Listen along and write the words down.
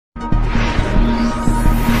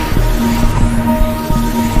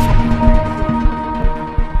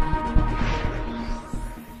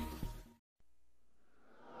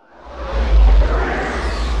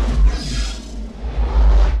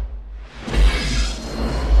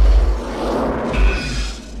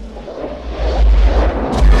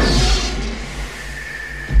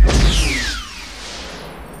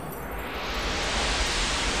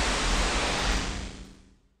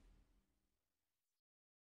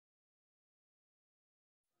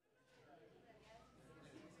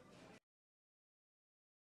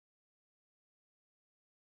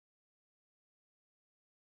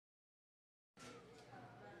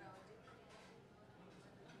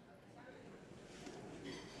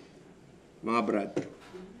Mga brad,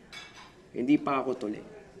 hindi pa ako tuli.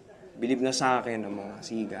 Bilib na sa akin ang mga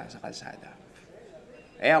siga sa kalsada.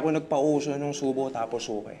 Eh ako nagpauso ng subo tapos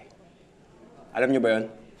suke. Alam niyo ba yun?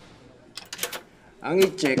 Ang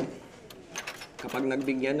i-check, kapag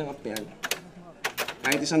nagbigyan ng apyan,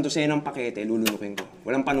 kahit 1 dosenang pakete, lulunukin ko.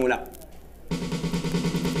 Walang panulak.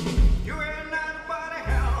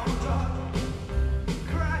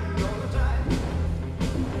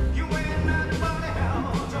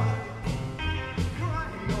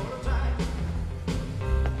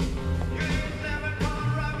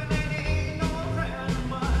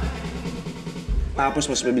 Tapos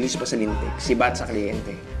mas mabilis pa sa lintik, sibat sa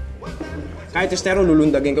kliyente. Kahit estero,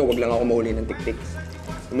 lulundagin ko, wag lang ako mahuli ng tik-tik.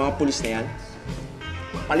 Yung mga pulis na yan,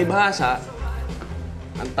 palibhasa,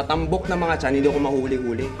 ang tatambok ng mga tiyan, hindi ako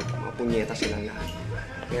mahuli-huli. Mga punyeta silang lahat.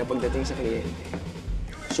 Kaya pagdating sa kliyente,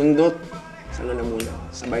 sundot sa lalamunan,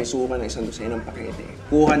 sabay suka ng 1 dosenang pakete,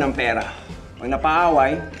 kuha ng pera. Pag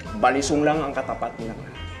napaaway, balisong lang ang katapat nila.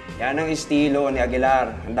 Yan ang estilo ni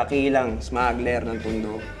Aguilar, ang dakilang smuggler ng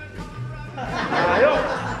Tondo. Ayo!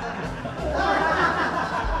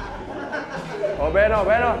 O, Beno.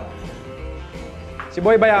 Si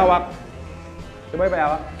Boy Bayawak.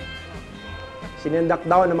 Sinendak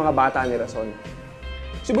daw ng mga bata ni Rason.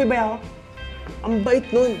 Si Boy Bayawak, ang bait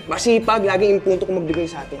nun. Masipag, laging impunto kung magbigay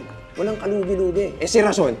sa atin. Walang kalugi-lugi. Eh si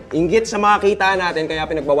Rason, inggit sa mga kita natin kaya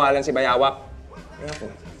pinagbawalan si Bayawak. Kaya ako,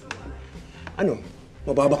 ano,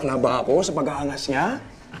 mababakla ba ako sa pag-aangas niya?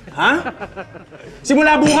 Ha?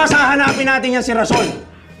 Simula bukas, hahanapin natin yan si Rason.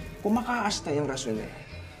 Kung makaasta yung Rason eh.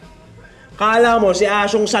 Kala mo si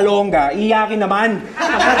Asyong Salonga, iyakin naman.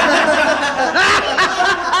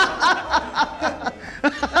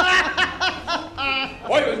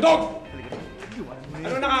 Hoy, dog!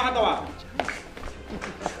 Ano nakakatawa?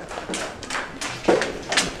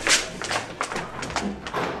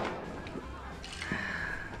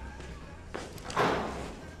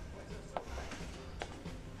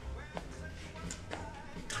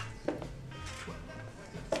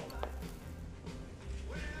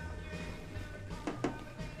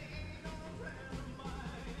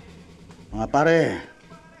 Mga pare,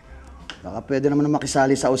 baka pwede naman na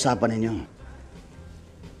makisali sa usapan ninyo.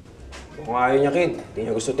 Kung ayaw niya, kid, hindi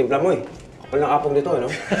niya gusto timpla mo eh. Kapal ng apong dito, ano?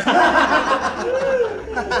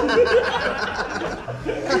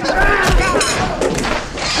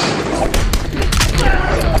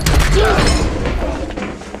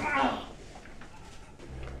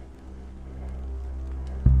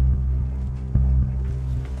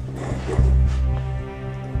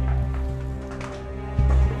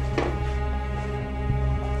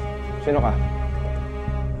 Sino ka?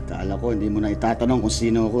 Akala ko hindi mo na itatanong kung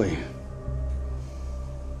sino ako eh.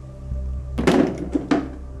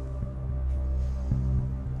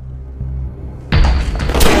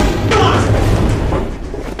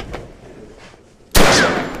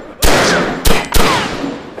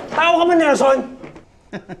 Tao ka man ni Rason?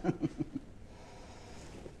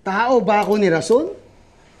 Tao ba ako ni Rason?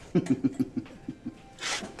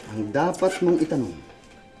 Ang dapat mong itanong,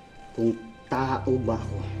 kung tao ba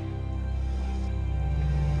ako?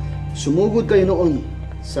 Sumugod kayo noon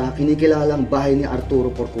sa kinikilalang bahay ni Arturo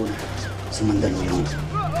Porcuna sa Mandaluyong.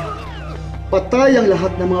 Patay ang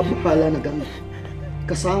lahat ng mga bukala na gamit.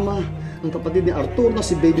 Kasama ang kapatid ni Arturo na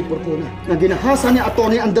si Baby Porcuna na ginahasa ni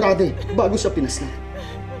Atty. Andrade bago siya pinasla.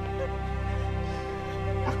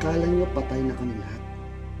 Akala niyo patay na kami lahat.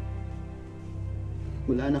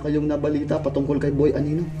 Wala na kayong nabalita patungkol kay Boy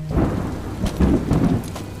Anino?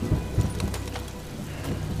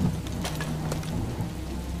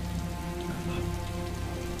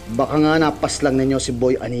 Baka nga napaslang ninyo si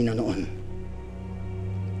Boy Anino noon.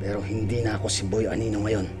 Pero hindi na ako si Boy Anino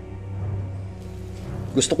ngayon.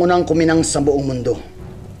 Gusto ko nang kuminang sa buong mundo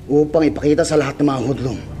upang ipakita sa lahat ng mga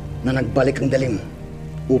hudlong na nagbalik ang dalim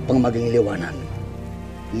upang maging liwanag.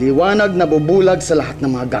 Liwanag na bubulag sa lahat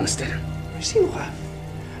ng mga gangster. Sino ka?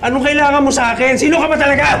 Anong kailangan mo sa akin? Sino ka ba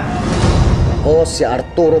talaga? Ako si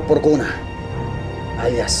Arturo Porcuna,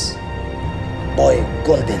 alias Boy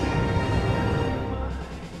Golden.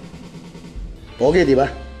 Pogi, di ba?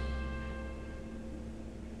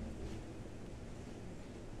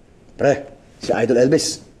 Pre, si Idol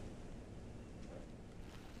Elvis.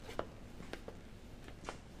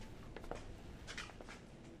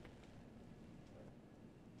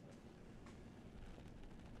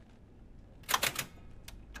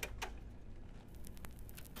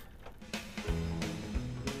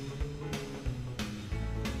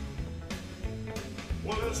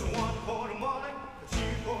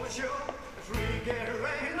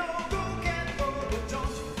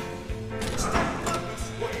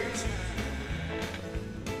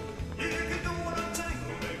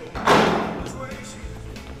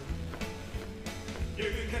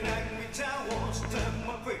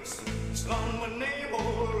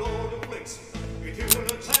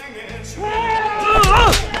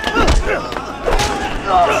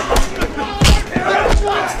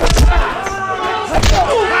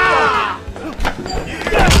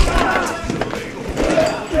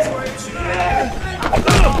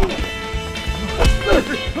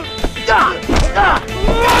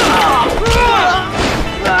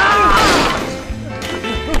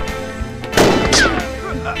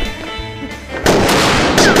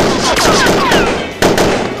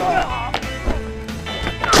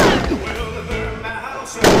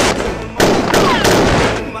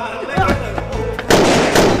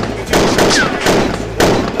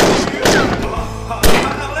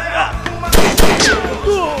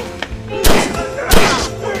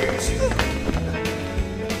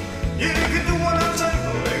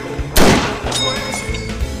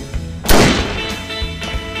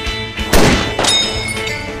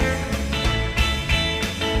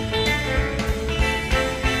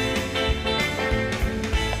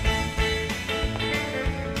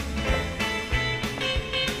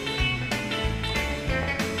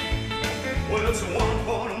 Well, it's 1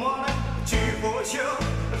 for the morning, 2 for sure.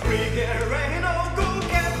 3 get rain, oh, go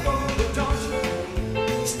get on the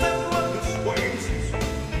dance. Step up the swings.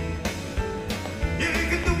 You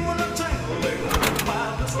can do one of tango, like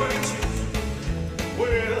by the swings.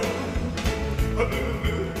 Well, a blue,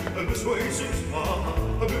 blue, the swings,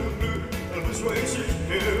 a blue, blue, the swings,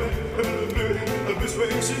 yeah, a blue, blue, the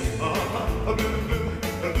swings, a blue, blue,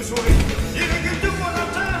 the swings. You can do one of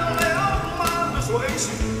tango, like by the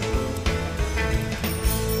swings.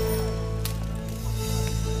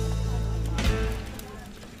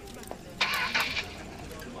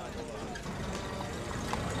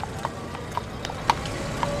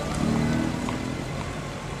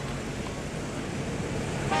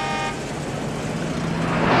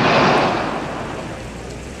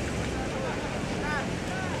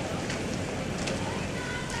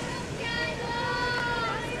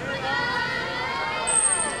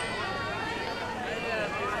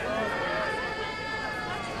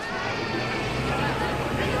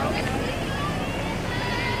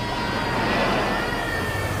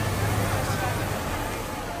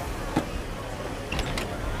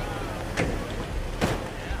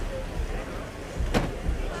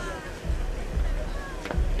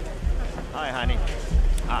 Hi, honey.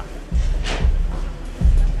 Ah.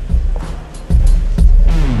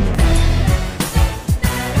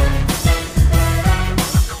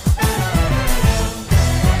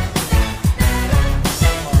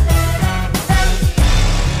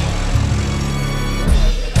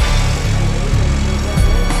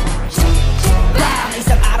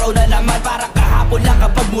 Isang araw na naman para kahapon lang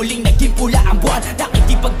kapag muling naging pula ang buwan.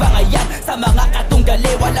 Nakikipagbangayan sa mga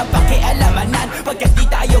katunggali, walang pakialamanan pagkat di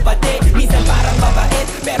tayo bate. Minsan parang mabait,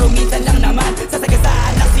 pero minsan lang naman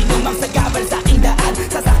sasagasaan ng sinumang sagabal sa aking daan.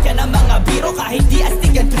 Sasakyan ng mga biro kahit di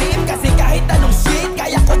astig ang trip, kasi kahit anong shit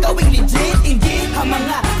kaya ko gawing legit. Hindi ang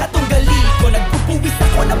mga katunggali ko, nagpupuwis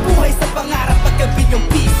ako ng buhay sa pangarap pagkabi yung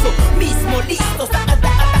piso. Mismo listo sa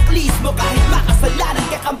katataklismo, kahit makasalanan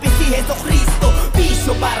kakampi si Jeso Cristo.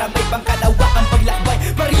 Bisyo para may pangkalawak ang paglakbay,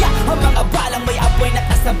 Maria ang mga balang may apoy na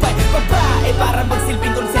kasabay. Babae para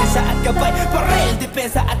magsilbing konsensya at gabay, parel,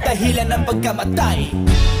 depensa at dahilan ng pagkamatay.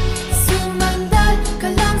 Sumandal ka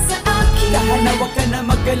lang sa akin, Tahan wag ka na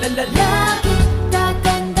mag-alala, lagi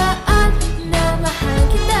tatandaan na mahal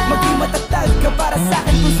kita. maging matatag ka para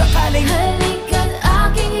sa'kin kung sakaling Halika't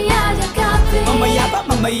aking yayakapin, mamaya pa,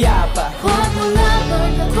 mamaya pa. huwag mo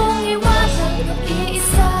lamang akong iwasan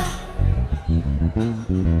mag-iisa.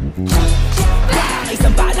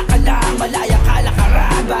 Isang bala ka lang, malaya ka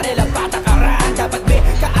lakaran, baril ang patakaran. Dapat may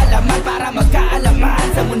kaalaman para magkaalaman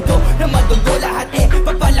sa mundo na madugo lahat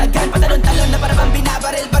papalagan. Patalon-talon na para bang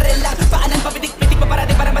binabaril-baril lang, paanan papitik-pitik pa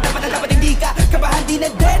parating para matapat ang dapat hindi ka kabahan. Di na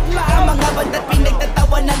dead ma ang mga banda't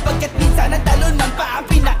pinagtatawanan, pagkat minsan ang talon ng paa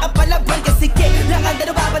pinakapalaban. Kasi kailangan na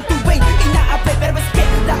nababantuin, inaapay pero mas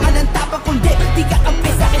kailangan ng tapang kundi di ka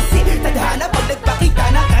kampi sa akin si tadhana. Pag nagpakita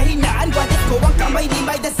ng kahinaan, wanit ko ang kamay ni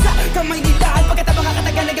Maida sa kamay nilaan. Pagkat ang mga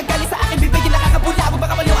kataga nagagali sa akin, bibigyan nakakabulabog,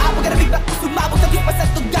 baka maliwabog, karabig ba sumabog, tapos pa sa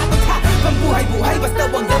tugatog ha. Pambuhay-buhay basta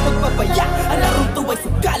wag na magpapaya, ang larong tuway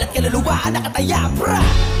sugal at kaluluwa nakataya, bra.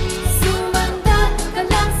 Sumandal ka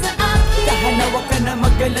lang sa akin, Tahan wag ka na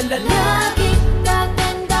mag-alala, lagi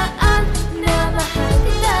tatandaan na mahal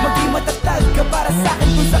kita. maging matatag ka para sa'kin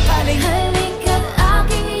kung sakaling Halika't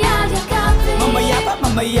aking yayakapin, mamaya pa,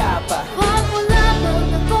 mamaya pa. huwag mo lamang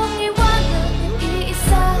akong iwanan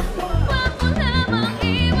mag-iisa. Huwag mo lamang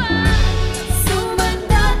iwan.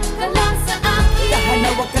 Sumandal ka lang sa akin, Tahan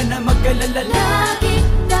wag ka na mag-alala, lagi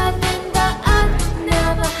tatandaan na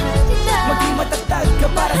mahal kita. maging matatag ka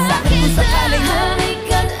para sa'kin kung sakaling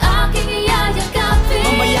Halika't aking yayakapin,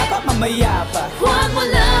 mamaya pa, mamaya pa. huwag mo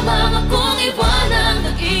lamang akong iwanan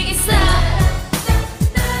mag-iisa.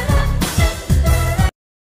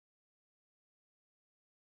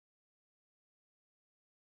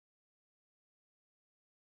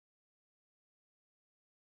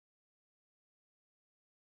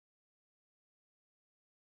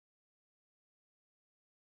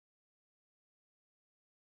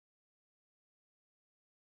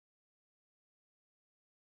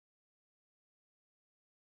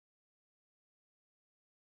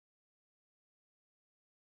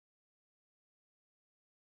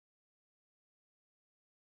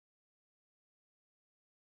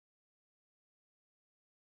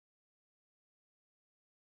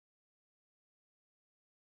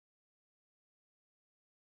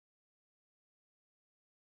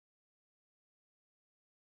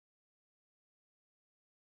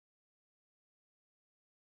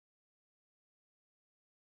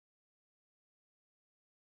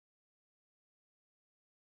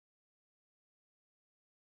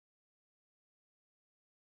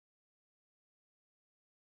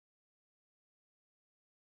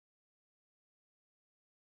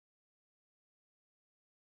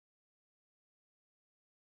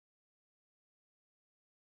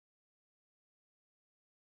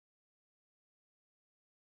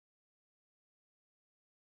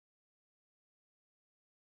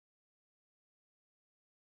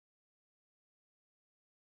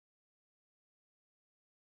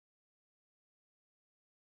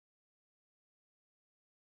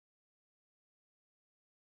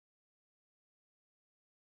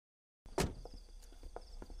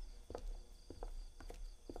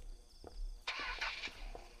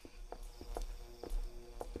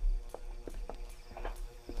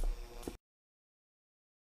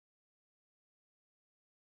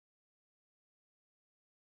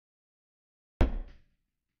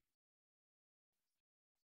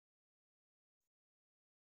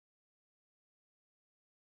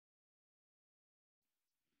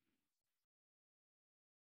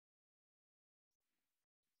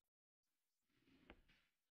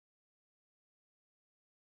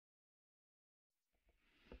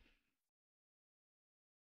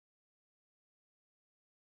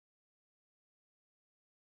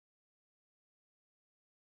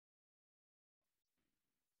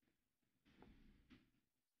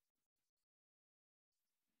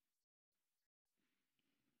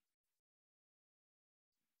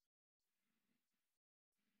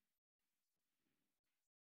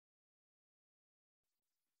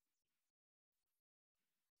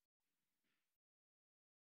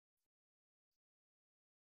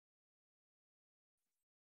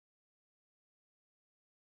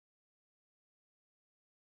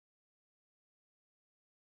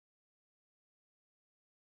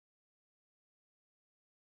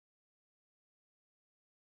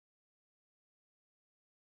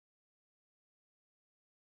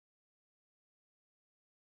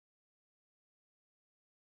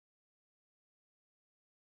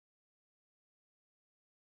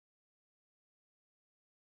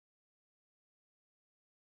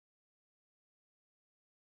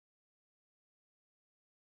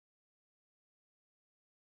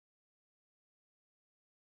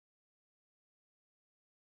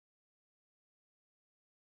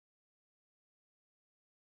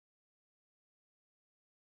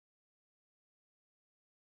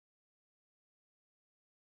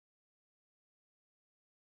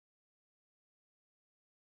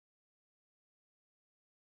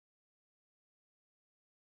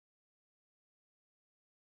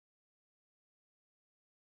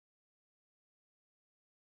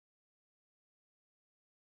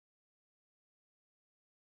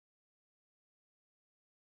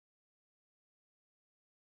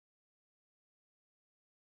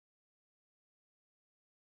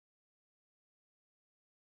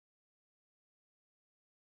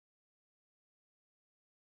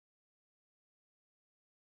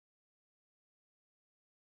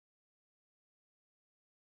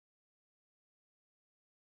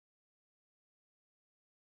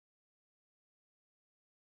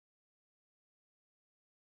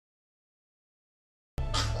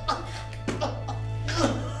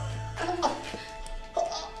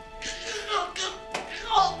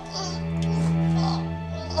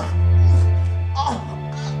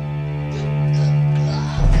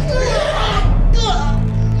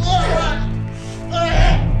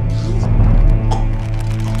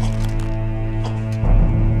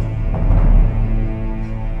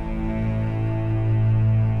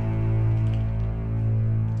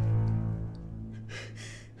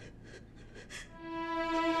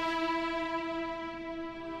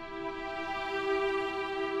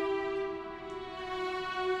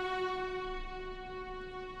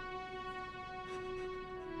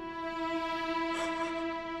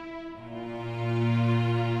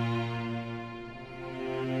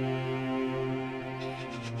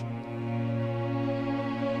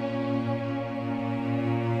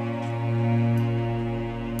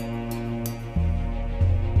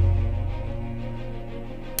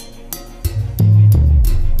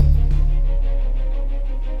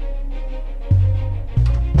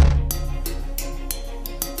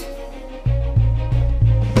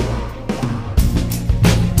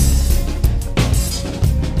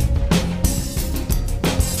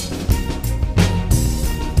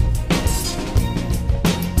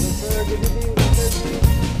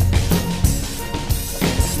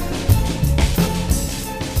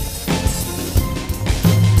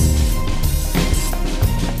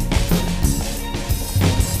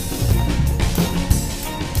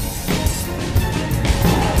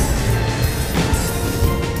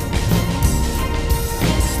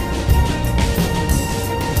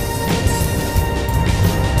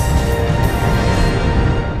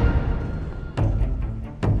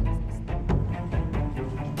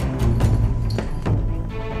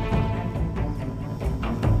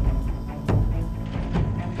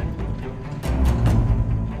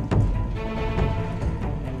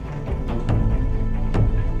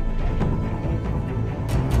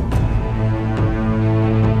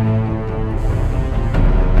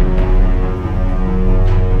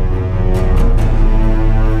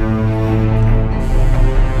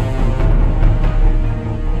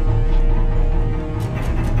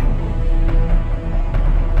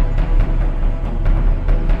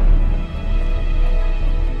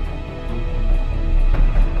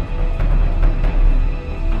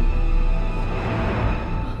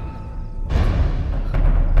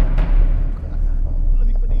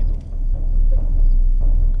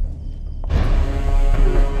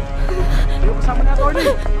 attorney!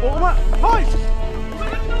 Oo nga! Hoy!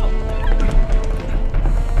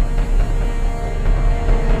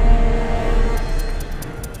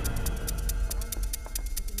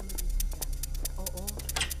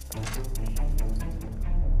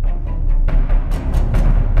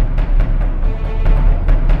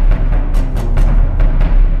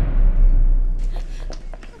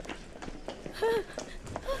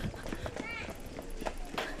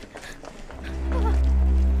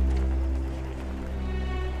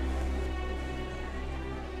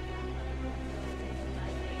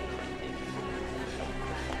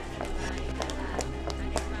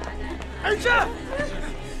 Aisha!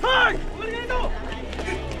 Hoy! Bumalik ka dito!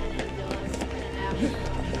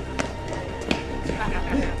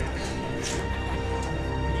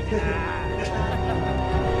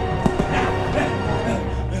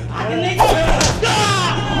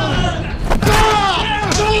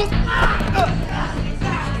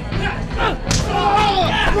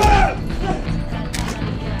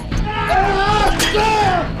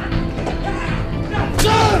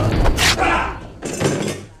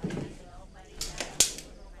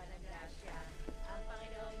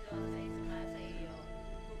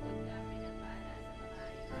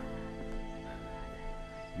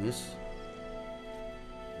 Miss?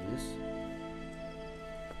 Miss?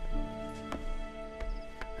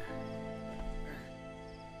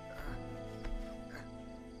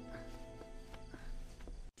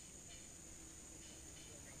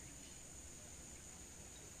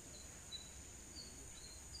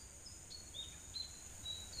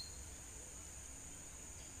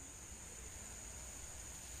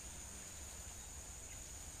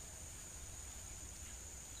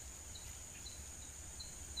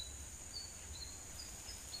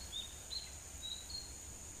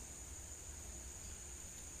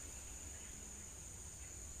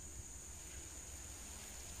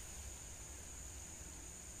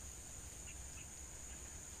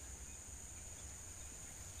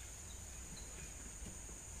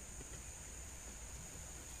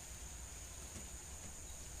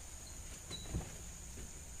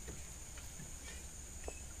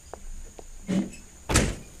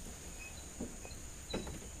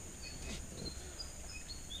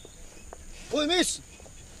 Uy, miss!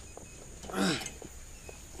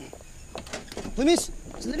 Uy, miss!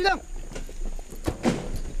 Sandali lang!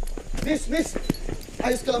 Miss!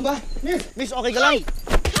 Ayos ka lang ba? Miss, okay ka lang?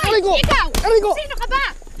 Hoy! Ikaw! Aray ko! Sino ka ba?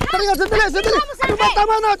 Teka, sandali! Ano mo sa Ano ba? akin?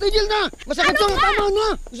 Tama na! Tigil na! Masakit Ano sa'yo! ba? Tama na!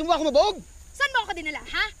 Gusto mo ba ako mabaog? Saan mo ako dinala,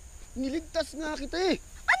 ha? Niligtas nga kita eh.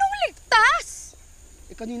 Anong ligtas?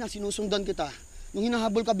 Kanina sinusundan kita. Nung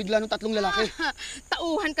hinahabol ka bigla ng tatlong lalaki.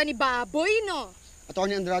 Tauhan ka ni Baboy, no?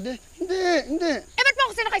 Attorney Andrade? Hindi. Eh, ba't mo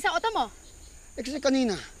ako sinakay sa auto mo? Kasi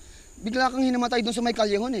kanina, bigla kang hinamatay doon sa may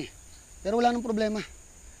kalyehon eh. Pero wala nang problema.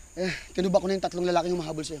 Kinuba ko na yung tatlong lalaking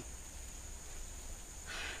humahabol sa'yo.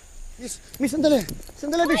 Miss, sandali,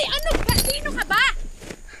 miss. Ay, ano ba? Sino ka ba?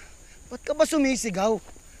 Ba't ka ba sumisigaw?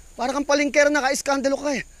 Para kang palingkera na ka-iskandalo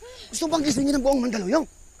ka eh. Gusto bang gisingin ang buong Mandaluyong?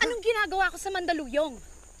 Anong ginagawa ko sa Mandaluyong?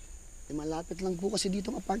 Malapit lang po kasi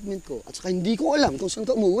dito ang apartment ko. At saka hindi ko alam kung saan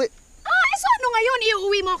ka umuwi. So ano ngayon?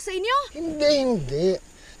 Iuwi mo ako sa inyo? Hindi.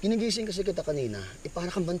 Ginigising kasi kita kanina. Para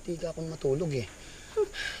kang bantika akong matulog eh.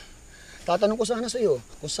 Tatanong ko sana sa'yo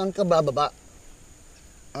kung saan ka bababa.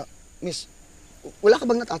 Miss, wala ka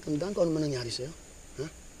bang natatandaan kung ano man nangyari sa'yo? Ha?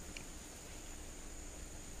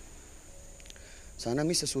 Sana,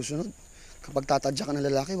 miss, sa susunod, kapag tatadya ka ng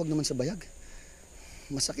lalaki, wag naman sa bayag.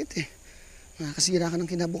 Masakit eh. Nakakasira ka ng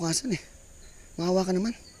kinabukasan eh. Maawa ka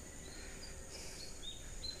naman.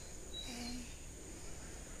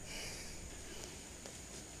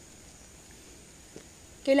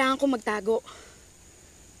 Kailangan ko magtago.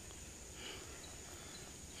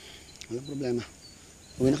 Walang problema.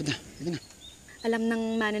 Uwi na kita. Sige na. Alam ng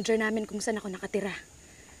manager namin kung saan ako nakatira.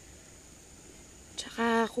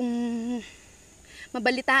 Tsaka kung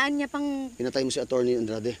mabalitaan niya pang Pinatay mo si Attorney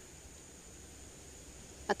Andrade.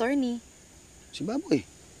 attorney. Si Baboy.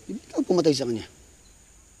 Di ba ikaw pumatay sa kanya?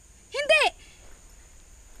 Hindi!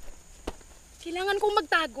 Kailangan kong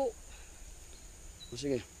magtago. O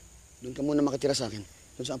sige, doon ka muna makatira sa akin.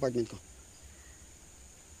 Doon sa apartment ko.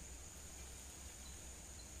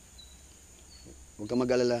 Huwag kang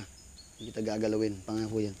mag-alala. Hindi kita gagalawin.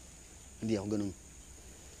 Pangako yan. Hindi ako ganun.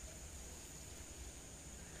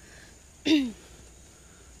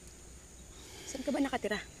 Saan ka ba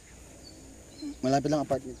nakatira? Malapit lang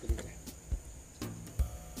apartment ko dito.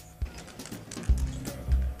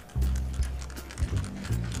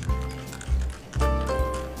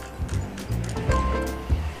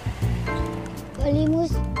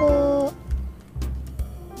 Palimos po.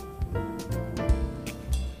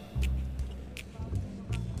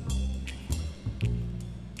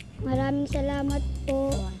 Maraming salamat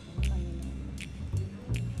po.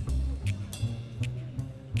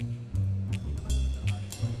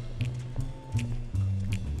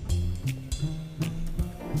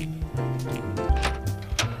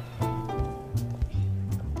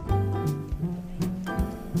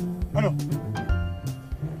 Ano?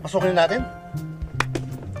 Pasukin na natin?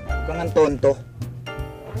 Huwag kang ang tonto.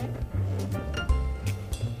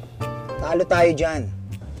 Talo tayo dyan.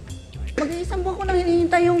 Mag-iisang buwan ko nang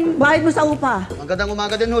hinihintay yung bayad mo sa upa. Magandang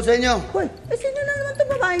umaga din ho sa inyo. Hoy, sino na naman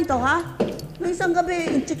itong babaeng to, ha? Noong isang gabi,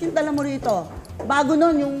 yung chicken dala mo rito. Bago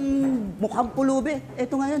nun, yung mukhang pulubi.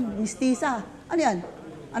 Ito ngayon, mistisa. Ano yan?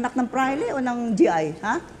 Anak ng Prile o ng GI,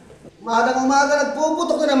 ha? Magandang umaga,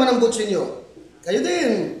 nagpuputok na naman ang butsin nyo. Kayo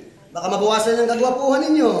din. Baka mabawasan yung kagwapuhan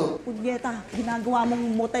ninyo. Punyeta, ginagawa mong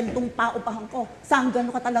motel tong paupahan ko.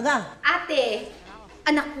 Sanggano ka talaga. Ate,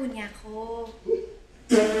 anak po niya ako.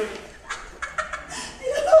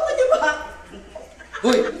 Tinatawag ka niyo ba?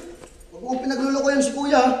 Hoy, huwag mong pinagluloko yan si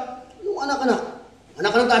kuya. Yung anak-anak.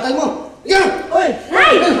 Anak ka ng tatay mo. Ika! Hoy!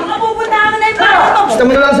 Nay! Baka pupunta ka na yung bago mo! Basta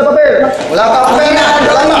mo na lang sa papel. Wala ka pa pera.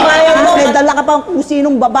 Wala ka. Bayad mo! May dala ka pang kung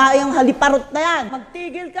sinong babae ang haliparot na yan.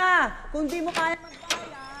 Magtigil ka! Kung di mo kaya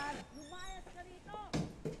magbayad, lumayas ka rito!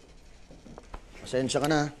 Pasensya ka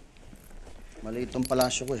na. Maliit tong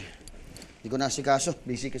palasyo ko eh. Hindi ko nasikaso.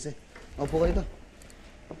 Busy kasi. Maupo ka dito.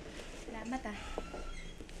 Salamat ah.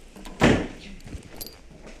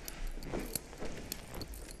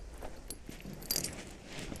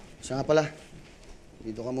 Siya nga pala.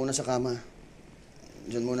 Dito ka muna sa kama.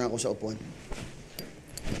 Diyan muna ako sa upuan.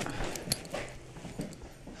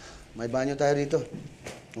 May banyo tayo rito.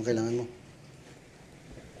 Kung kailangan mo.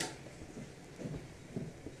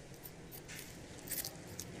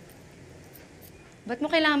 Ba't mo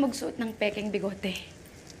kailangan magsuot ng peking bigote?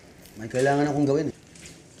 May kailangan akong gawin eh.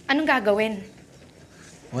 Anong gagawin?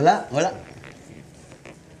 Wala.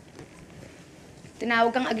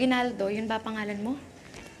 Tinawag kang Aguinaldo, yun ba pangalan mo?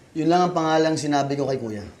 Yun lang ang pangalang sinabi ko kay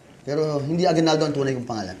kuya. Pero hindi Aguinaldo ang tunay kong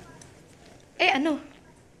pangalan. Eh ano?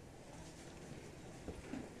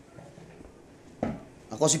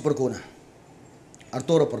 Ako si Porcuna.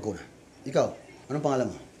 Arturo Porcuna. Ikaw, anong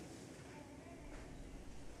pangalan mo?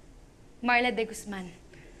 Marla de Guzman.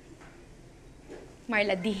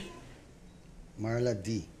 Marla D. Marla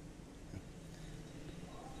D.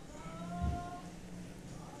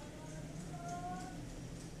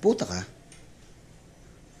 Puta ka?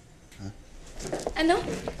 Ano?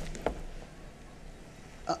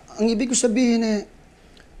 Ang ibig ko sabihin eh,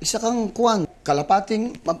 isa kang kuwan,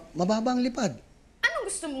 kalapating mababang lipad. Anong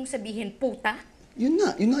gusto mong sabihin, puta? Yun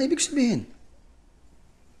na ibig sabihin.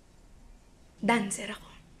 Dancer ako.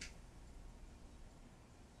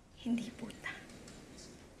 Hindi puta.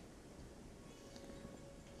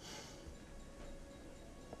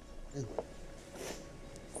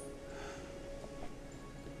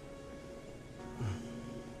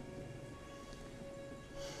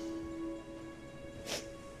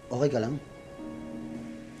 Okay ka lang?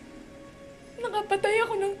 Nakapatay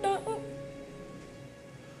ako ng tao.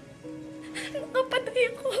 Nakapatay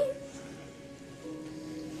ako.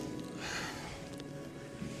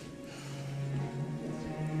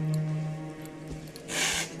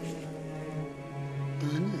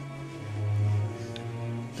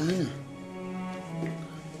 Tana.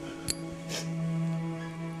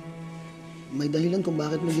 May dahilan kung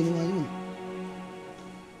bakit mo ginawa yun.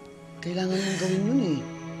 Kailangan mong gawin yun eh.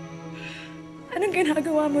 Anong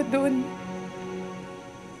ginagawa mo doon?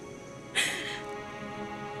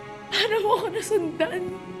 Paano mo ako nasundan?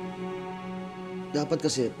 Dapat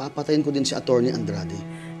kasi, papatayin ko din si Attorney Andrade.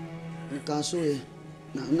 Ang kaso eh,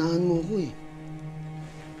 naunahan mo ko eh.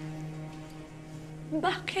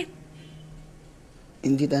 Bakit?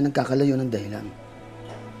 Hindi tayo nagkakalayo ng dahilan.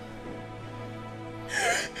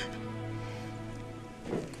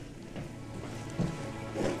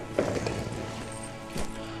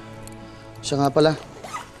 Siya nga pala.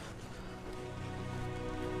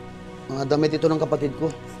 Mga damit ito ng kapatid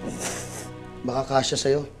ko. Baka kasya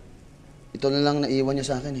sa'yo. Ito na lang naiwan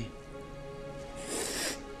niya sa akin eh.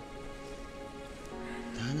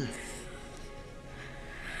 Tana.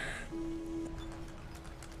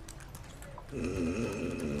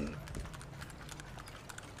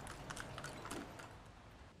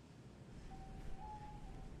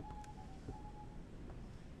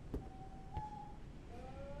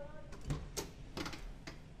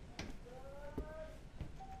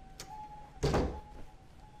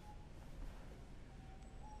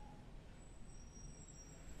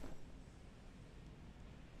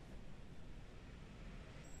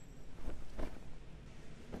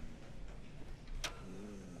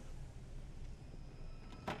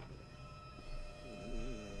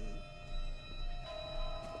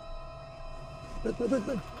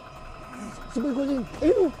 Brad. Sabay ko din.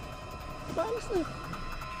 Ayun o. Paalis na.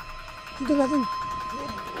 Sundan natin.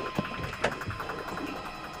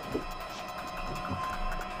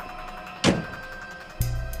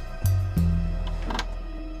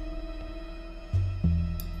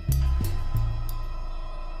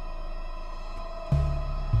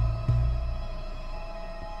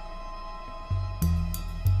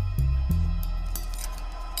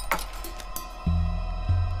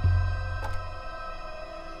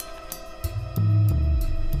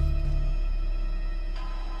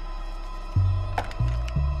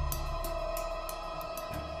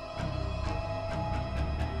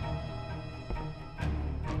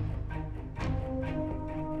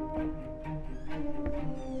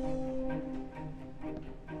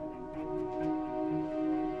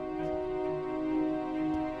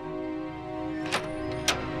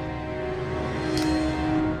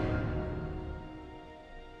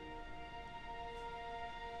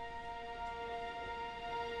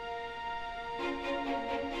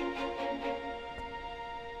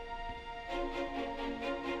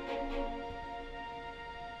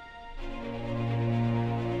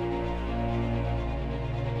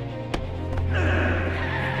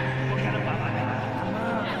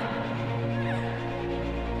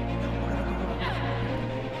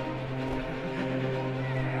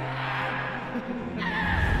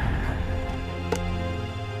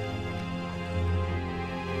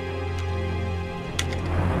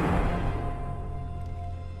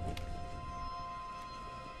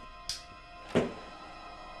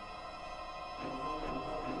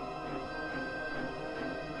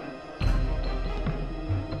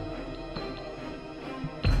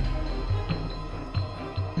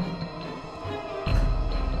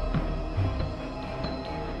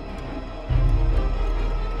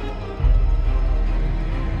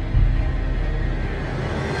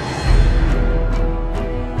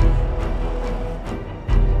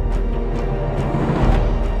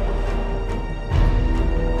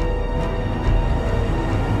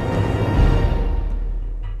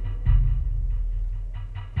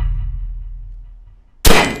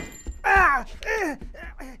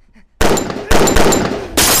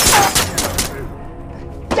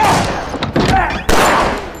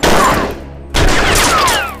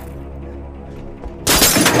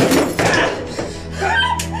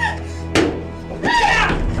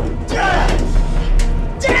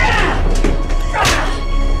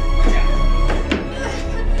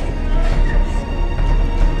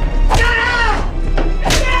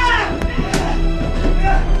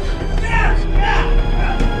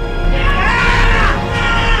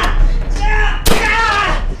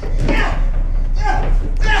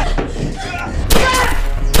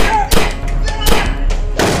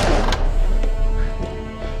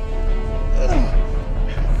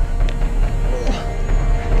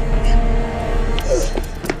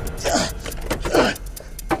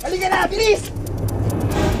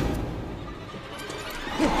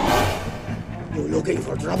 Looking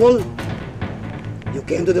for trouble? You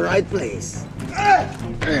came to the right place.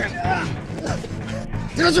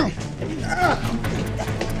 Diretso!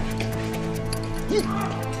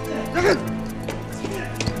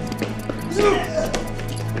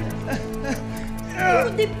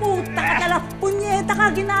 Hindi puta ka tala, punyeta ka,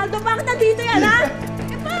 Ginaldo. Bakit nandito yan, ha?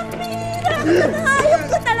 Eh, pambira ka talaga, hayop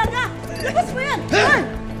ka talaga. Labas mo yan! Ay!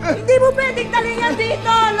 Hindi mo pwedeng talin yan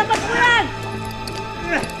dito! Labas mo yan!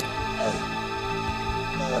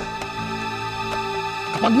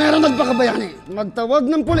 Kapag meron nagpakabayani, magtawag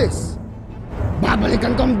ng pulis.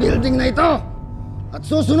 Babalikan ko ang building na ito at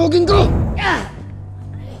susunugin ko.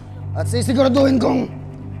 At sisiguraduhin kong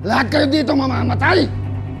lahat kayo dito mamamatay.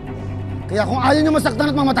 Kaya kung ayaw nyo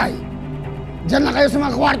masaktan at mamatay, dyan na kayo sa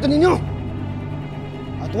mga kwarto ninyo.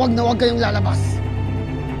 At huwag na huwag kayong lalabas.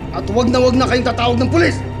 At huwag na kayong tatawag ng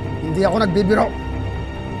pulis. Hindi ako nagbibiro.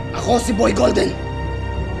 Ako si Boy Golden.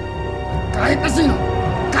 At kahit na sino,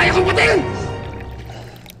 kaya kong patayin!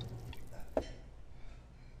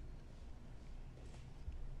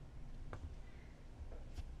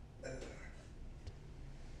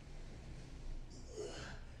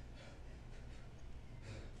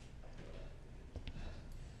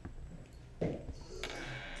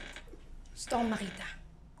 Gusto kong makita.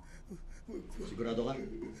 Sigurado ka?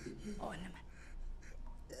 Oo naman.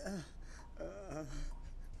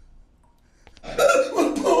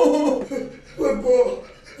 Wag po!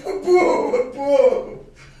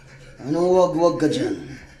 Anong wag-wag ka dyan?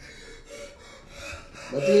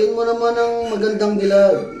 Batiin mo naman ang magandang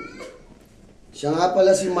dilag. Siya nga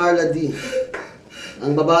pala si Marla D.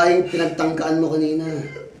 Ang babaeng pinagtangkaan mo kanina.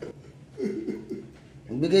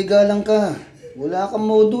 Magbigay galang ka. Wala kang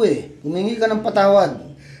modo eh. Humingi ka ng patawad.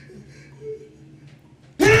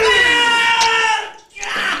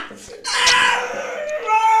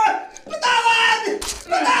 Patawad!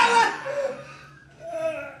 Patawad!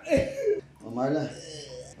 O Marla,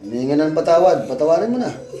 humingi ng patawad. Patawarin mo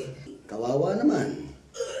na. Kawawa naman.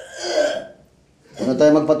 Ano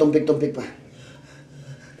tayo magpatumpik-tumpik pa?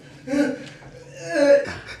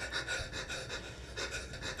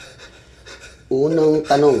 Unang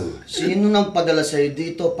tanong, sino nang padala sa'yo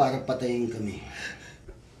dito para patayin kami?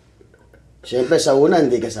 Siyempre sa una,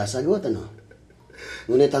 hindi ka sasagot, ano?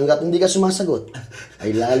 Ngunit hanggat hindi ka sumasagot,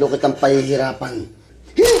 ay lalo kitang pahihirapan.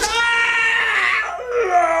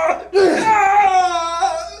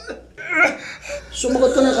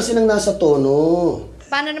 Sumagot ka na kasi nang nasa tono.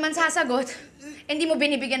 Paano naman sasagot? Hindi mo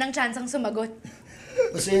binibigyan ng tsansang sumagot.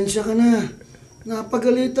 Pasensya ka na.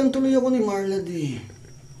 Napagalitan tuloy ako ni Marla, di.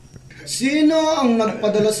 Sino ang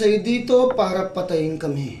nagpadala sa'yo dito para patayin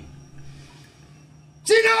kami?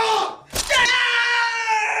 Sino?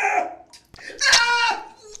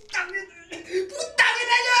 Putangin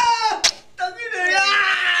na nyo! Tangin na nyo!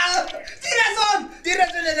 Si Rason! Si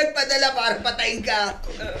Rason na nagpadala para patayin ka.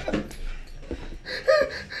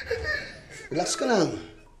 Relax ka lang.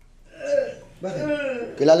 Bakit?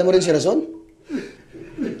 Kilala mo rin si Rason?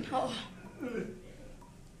 Oo.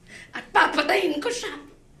 At papatayin ko siya.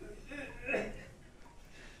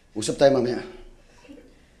 Usap tayo mamaya.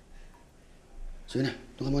 Sige na,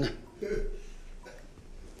 doon ka muna.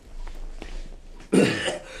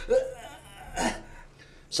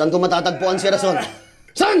 Saan ko matatagpuan si Rason?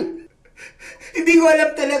 Saan? Hindi ko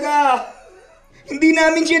alam talaga. Hindi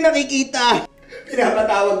namin siya nakikita.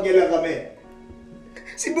 Pinapatawag niya lang kami.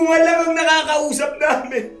 Si Bungal lang ang nakakausap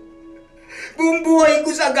namin. Buong buhay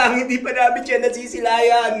ko sa gang, hindi pa namin siya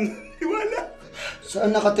nasisilayan. Wala.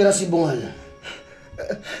 Saan nakatira si Bungal?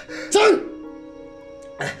 Saan?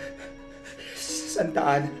 Santa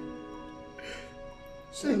Ana.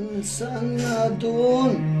 Saan nga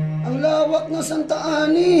doon? Ang lawak na Santa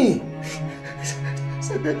Ani.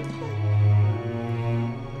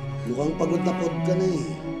 Mukhang pagod na pagod ka na eh.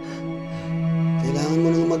 Kailangan mo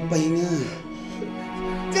nang magpahinga.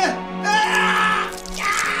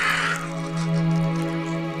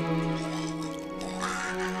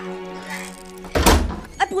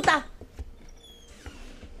 Ay, puta!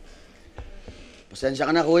 Pasensya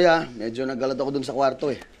ka na kuya, medyo naggalat ako dun sa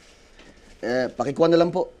kwarto eh. Pakikuha na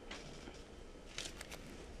lang po.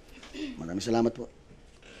 Maraming salamat po.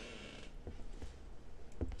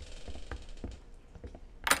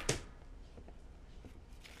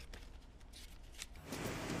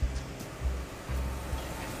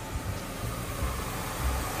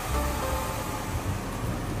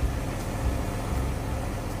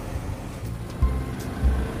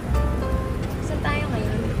 Saan tayo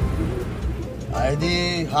ngayon? Ay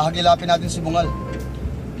di, hahagilapin natin si Bungal.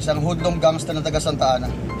 Isang hoodlum gangster na taga Santa Ana.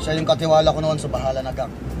 Siya yung katiwala ko noon sa bahala na gang.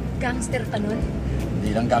 Gangster ka nun?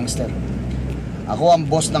 Hindi lang gangster. Ako ang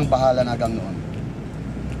boss ng bahala na gang noon.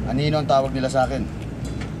 Anino ang tawag nila sa akin.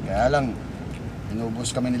 Kaya lang, inubos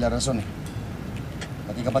kami nila Rason eh.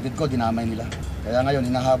 Pati kapatid ko, dinamay nila. Kaya ngayon,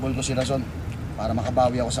 hinahabol ko si Rason para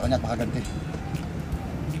makabawi ako sa kanya at makaganti.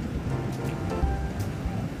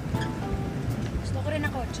 Gusto ko rin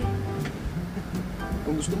ng kotse.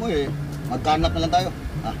 Kung gusto mo eh, magkanap na lang tayo.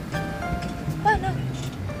 Ha? Paano?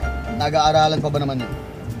 Nag-aaralan pa ba naman yun?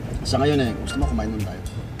 Sa ngayon eh, gusto mo kumain nun tayo.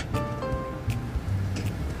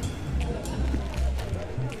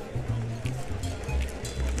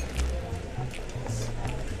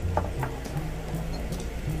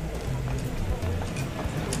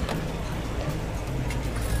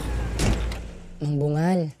 Mang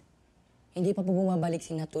Bungal, hindi pa po bumabalik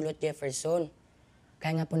si Natulot Jefferson.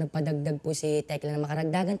 Kaya nga po nagpadagdag po si Tekla na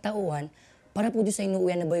makaragdagang tauhan para po doon sa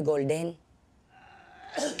inuuyan na Boy Golden.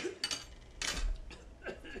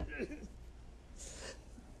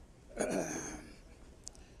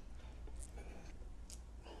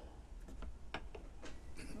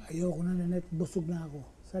 Ayoko na, Nanette. Busog na ako.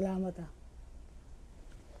 Salamat, ah.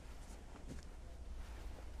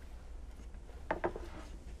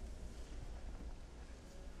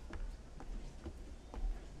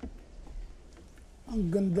 Ang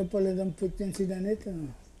ganda pala ng put niyan si Nanette,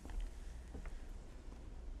 ano?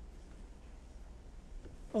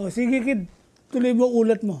 Oh, sige, kid. Tuloy mo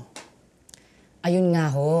ulat mo. Ayun nga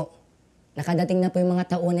ho, nakadating na po yung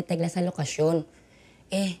mga tauhan ni Tekla sa lokasyon.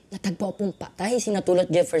 Natagpo pong patay si Natulot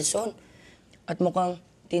Jefferson. At mukhang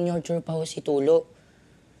tinurture pa ho si Tulo.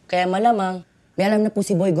 Kaya malamang, may alam na po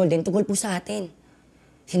si Boy Golden tungkol po sa atin.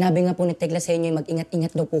 Sinabi nga po ni Tekla sa inyo,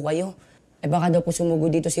 mag-ingat-ingat daw po kayo. Baka daw po sumugo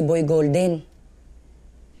dito si Boy Golden.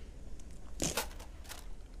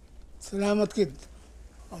 Salamat, kid.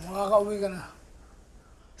 Makakauwi ka na.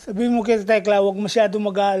 Sabihin mo kay Tekla, huwag masyado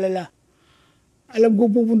mag-aalala. Alam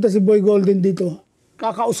ko pupunta si Boy Golden dito.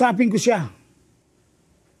 Kakausapin ko siya.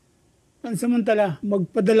 Pansamantala,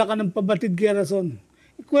 magpadala ka ng pabatid kay Rason.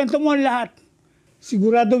 Ikwento mo ang lahat.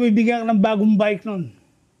 Sigurado bibigyan ka ng bagong bike nun.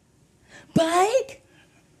 Bike?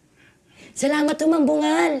 Salamat, Mang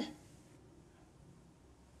Bungal.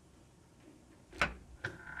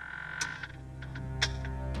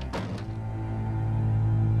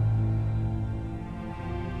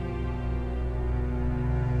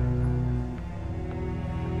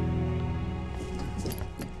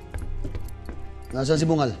 Nasaan si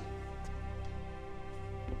Bungal?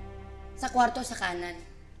 Sa kwarto sa kanan.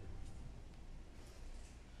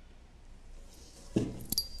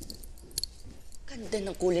 Ganda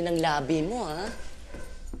ng kulay ng labi mo, ha?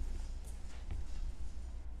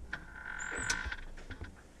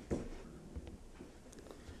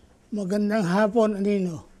 Magandang hapon,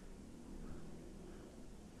 Anino.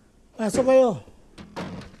 Pasok kayo.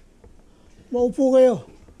 Maupo kayo.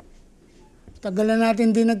 Tagal na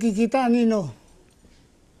natin din nagkikita, Anino.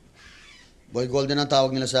 Boy Golden ang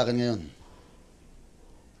tawag nila sa akin ngayon.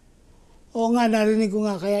 Oo nga, narinig ko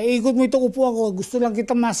nga. Kaya ikot mo itong upuan ko. Gusto lang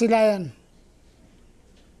kita masilayan.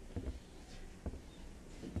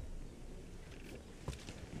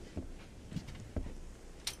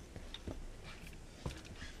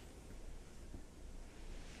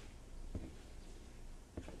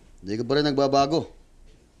 Hindi ka pa rin nagbabago.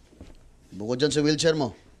 Bukod dyan sa wheelchair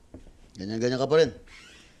mo. Ganyan-ganyan ka pa rin.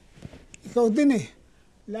 Ikaw din eh.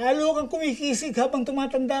 Lalo kang kumikisig habang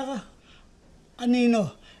tumatanda ka.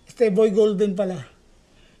 Anino, Boy Golden pala.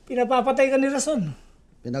 Pinapapatay ka ni Rason.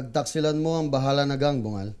 Pinagtaksilan mo ang bahala na gang,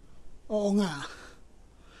 Bungal. Oo nga.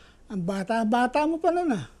 Ang bata-bata mo pa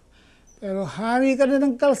nun ah. Pero hari ka na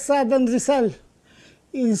ng kalsadang Rizal.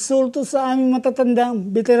 Insulto sa aming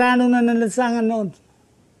matatandang veterano na nalansangan noon.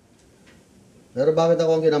 Pero bakit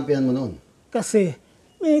ako ang kinampihan mo noon? Kasi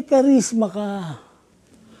may karisma ka.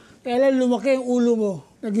 Kailan lumaki ang ulo mo,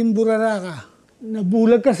 naging burara ka.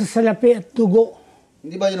 Nabulag ka sa salapi at dugo.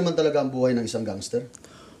 Hindi ba yun naman talaga ang buhay ng isang gangster?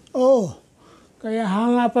 Oo. Kaya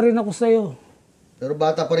hanga pa rin ako sa'yo. Pero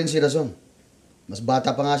bata pa rin si Rason. Mas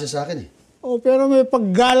bata pa nga siya sa akin eh. Oo, pero may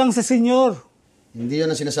paggalang sa senyor. Hindi yun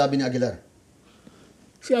ang sinasabi ni Aguilar.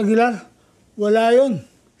 Si Aguilar? Wala yun.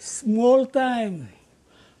 Small time.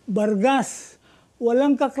 Bargas.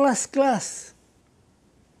 Walang kaklas-klas.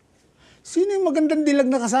 Sino yung magandang dilag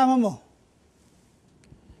na kasama mo?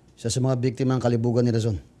 Siya sa mga biktima ng kalibugan ni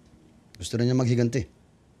Rason. Gusto na niya maghiganti.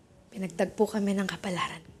 Pinagtagpo kami ng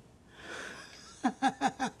kapalaran.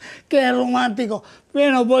 Kaya romantiko.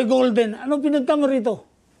 Pero Boy Golden, anong pinagta mo rito?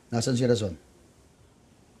 Nasaan si Rason?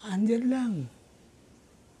 Andyan lang.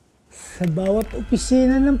 Sa bawat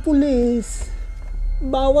opisina ng pulis,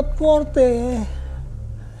 bawat korte,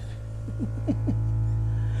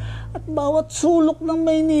 at bawat sulok ng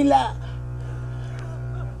Maynila.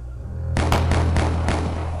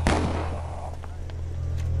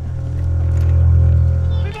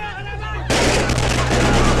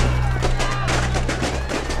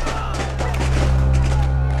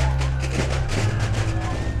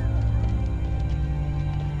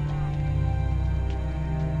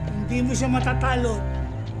 Hindi mo siya matatalo.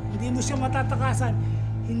 Hindi mo siya matatakasan.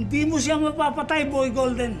 Hindi mo siya mapapatay, Boy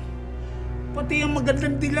Golden. Pati ang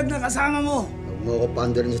magandang dilag na kasama mo. Huwag mo ako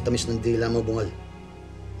pandarin sa tamis ng dila mo, Bungal.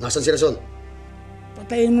 Nasaan si Rason?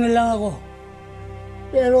 Patayin mo na lang ako.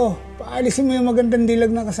 Pero, paalisin mo yung magandang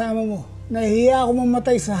dilag na kasama mo. Nahihiya ako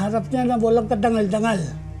mamatay sa harap niya na walang kadangal-dangal.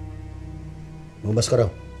 Lumabas ka raw.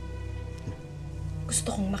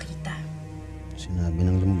 Gusto kong makita. Sinabi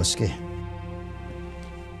ng lumabas ka eh.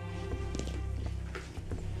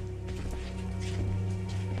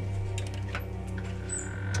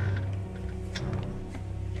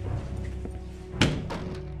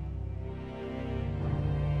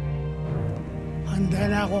 Handa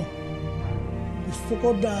na ako. Gusto ko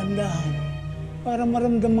dahan-dahan para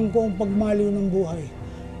maramdaman ko ang pagmaliw ng buhay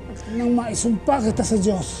at nang maisumpa kita sa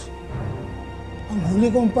Diyos. Ang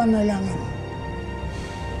huli kong panalangin.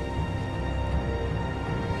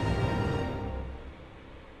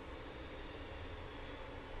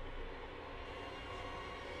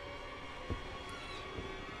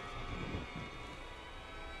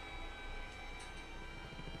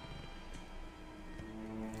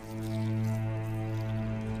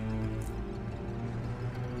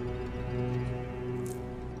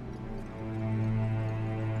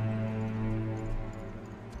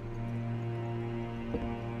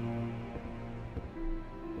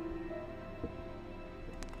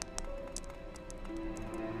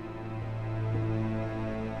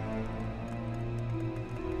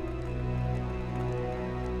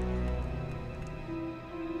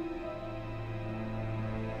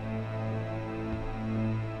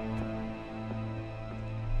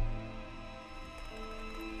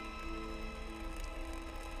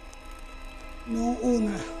 Noong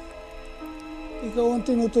una, ikaw ang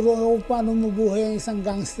tinuturuan ko paano mabuhay ang isang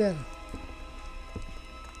gangster.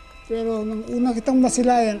 Pero nang una kitang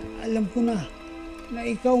masilayan, alam ko na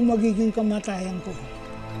ikaw magiging kamatayan ko.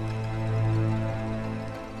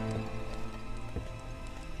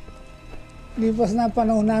 Lipas na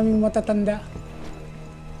panahon naming matatanda,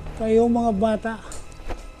 kayo mga bata,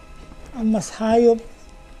 ang mas hayop,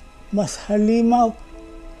 mas halimaw,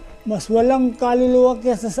 mas walang kaluluwa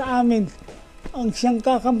kaysa sa amin, ang siyang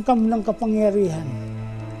kakamkam ng kapangyarihan.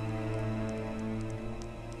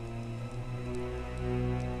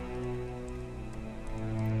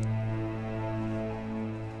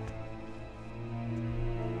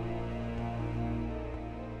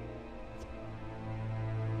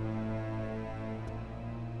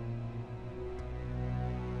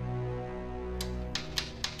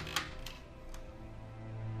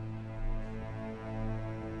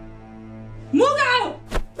 Mugaw!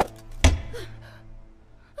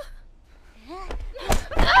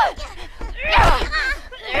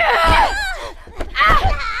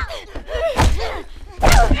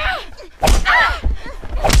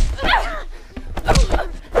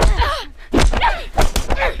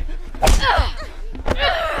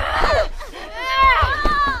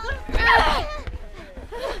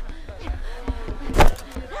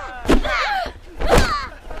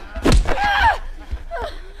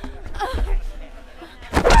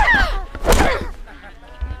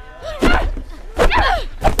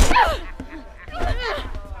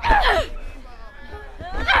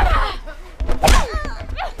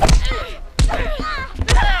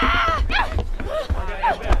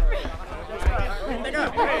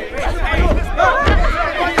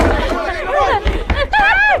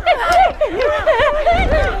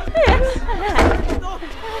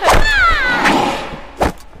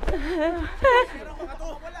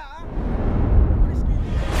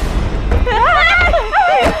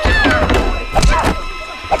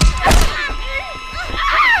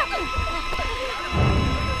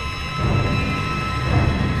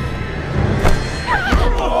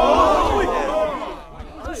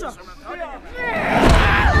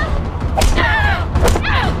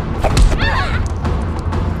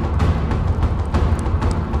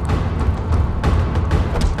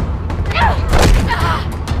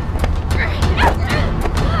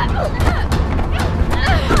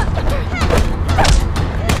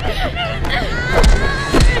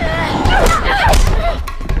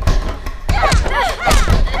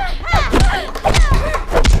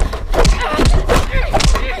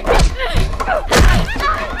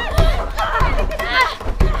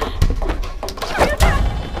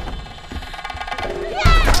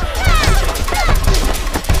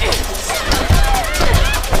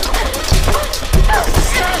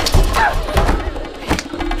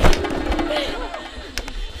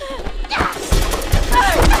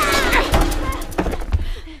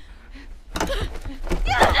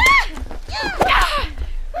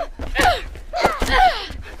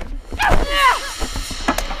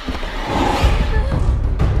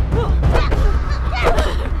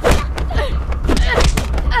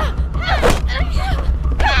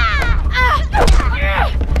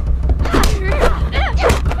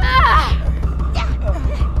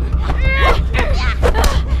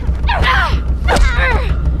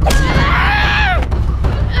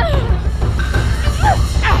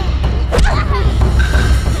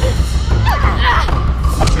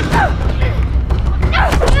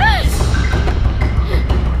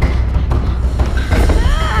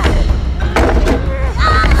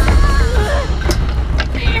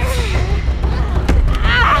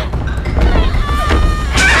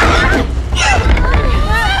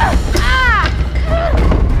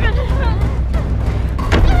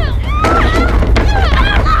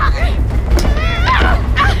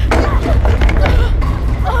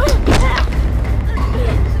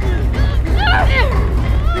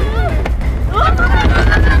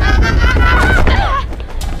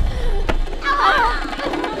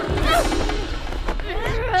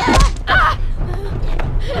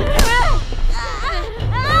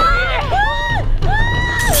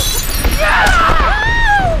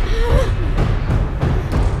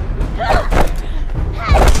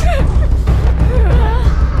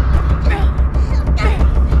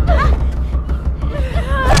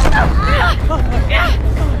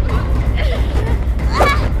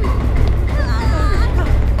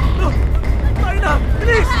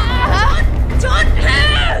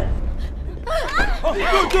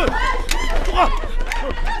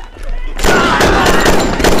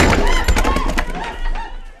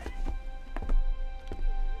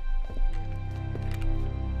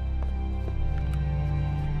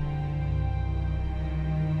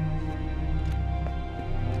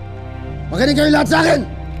 Makinig kayo lahat sa akin!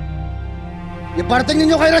 Iparating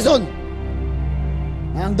ninyo kay Rason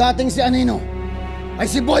na ang dating si Anino ay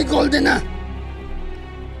si Boy Golden na!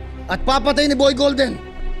 At papatay ni Boy Golden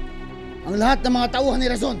ang lahat ng mga tauhan ni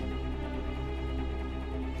Rason.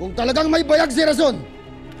 Kung talagang may bayag si Rason,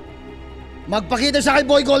 magpakita siya kay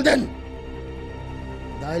Boy Golden.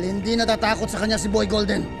 Dahil hindi natatakot sa kanya si Boy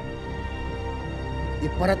Golden,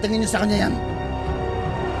 iparating niyo sa kanya yan.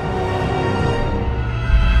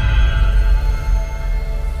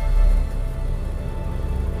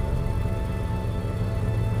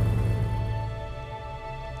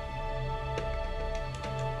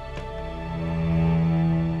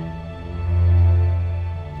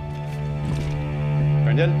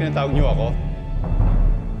 Colonel, pinatawag niyo ako?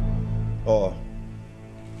 Oo.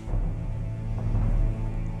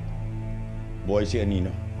 Boy si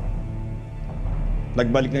Anino.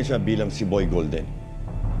 Nagbalik na siya bilang si Boy Golden.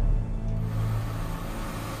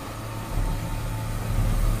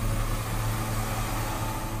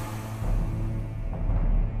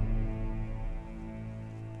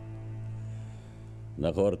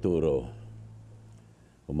 Nako Arturo,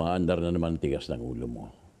 umaandar na naman tigas ng ulo mo.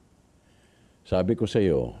 Sabi ko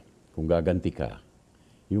sa'yo, kung gaganti ka,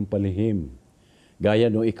 yung palihim, gaya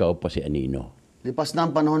nung ikaw pa si Anino. Lipas na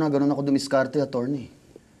ang panahon na ganun ako dumiskarte, attorney.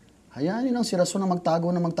 Hayaan niyo lang si Rason na magtago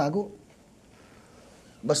na magtago.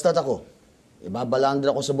 Basta't ako,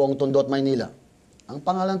 ibabalandra ako sa buong Tondo at Maynila. Ang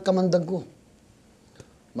pangalan kamandag ko.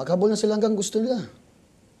 Maghabol na sila hanggang gusto nila.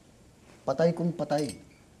 Patay kung patay.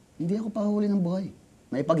 Hindi ako pahuli ng buhay.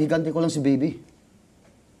 Naipaghiganti ko lang si Baby.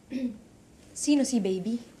 Sino si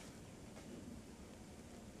Baby?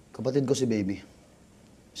 Kapatid ko si Baby.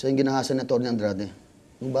 Siya yung ginahasan ni Atty. Andrade.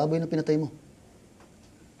 Yung baboy na pinatay mo.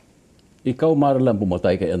 Ikaw, Marla,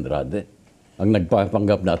 pumatay kay Andrade. Ang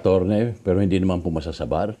nagpapanggap na attorney, pero hindi naman pumasa sa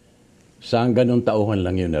bar. Saan ganun tauhan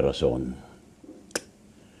lang yun na rason?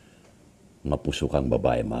 Mapusukang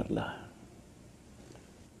babae, Marla.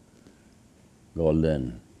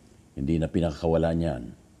 Golden, hindi na pinakawala niyan.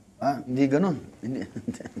 Hindi ganun.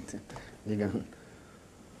 Hindi ganun.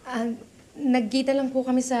 Nagkita lang po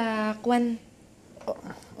kami sa Kwan.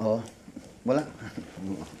 Oo. Wala.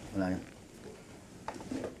 Wala yan.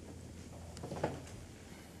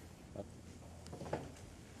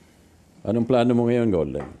 Anong plano mo ngayon,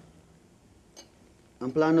 Golden?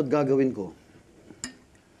 Ang plano at gagawin ko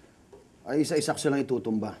ay isa-isak silang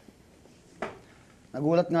itutumba.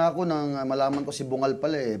 Nagulat nga ako nang malaman ko si Bungal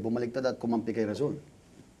pala bumaliktad at kumampi kay Rason.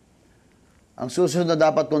 Ang susunod na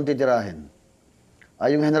dapat kong titirahin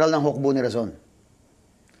ay yung general ng hukbo ni Rason,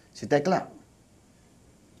 si Tekla.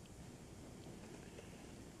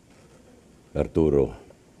 Arturo,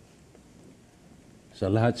 sa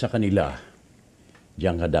lahat sa kanila,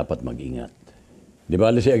 diyan ka dapat mag-ingat. Di ba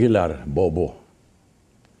si Aguilar, bobo.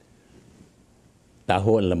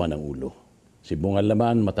 Taho ang laman ng ulo. Si Bungal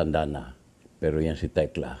naman, matanda na. Pero yan si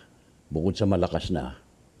Tekla, bukod sa malakas na,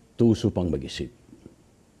 tuso pang mag-isip.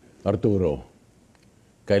 Arturo,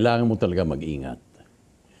 kailangan mo talaga mag-ingat.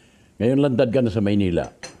 Ngayon landad ka na sa Maynila.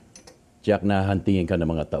 Tiyak na hantingin ka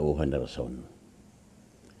ng mga tauhan na Rason.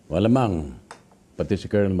 Malamang, pati si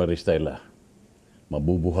Colonel Maristela,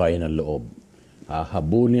 mabubuhayan ng loob.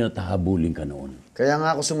 Hahabulin at hahabulin ka noon. Kaya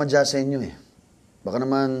nga ako sumadya sa inyo Baka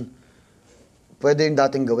naman, pwede yung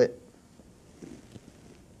dating gawi.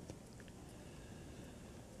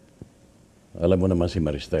 Alam mo naman si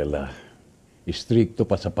Maristela, istrikto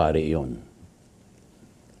pa sa pare iyon.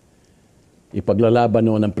 Ipaglalaban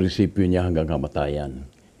noon ang prinsipyo niya hanggang kamatayan.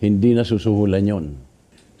 Hindi na susuhulan yon.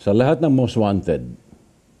 Sa lahat ng most wanted,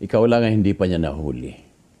 ikaw lang ang hindi pa niya nahuli.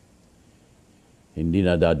 Hindi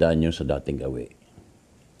na dadaan yun sa dating gawi.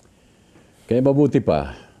 Kaya mabuti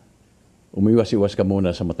pa, umiwas-iwas ka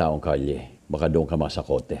muna sa mataong kalye. Baka doon ka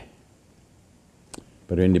masakote.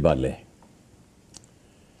 Pero hindi bale.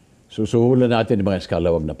 Susuhulan natin ang mga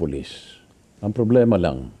eskalawag na pulis. Ang problema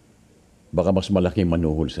lang, baka mas malaking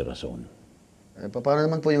manuhol si Rason. Paano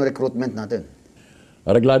naman po yung recruitment natin?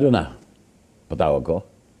 Areglado na. Patawag ko?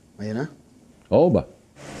 Ayun na? Oo ba?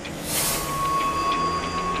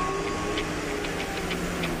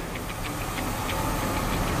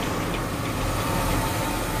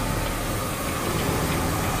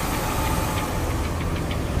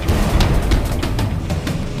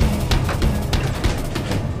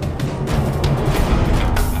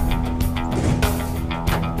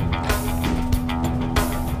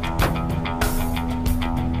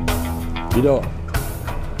 Dido.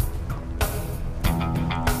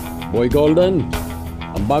 Boy Golden,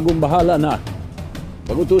 ang bagong bahala na.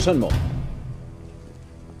 Pag-utusan mo.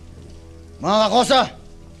 Mga kakosa,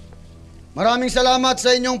 maraming salamat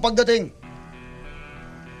sa inyong pagdating.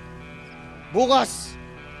 Bukas,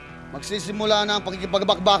 magsisimula na ang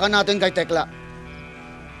pakikipagbakbakan natin kay Tekla.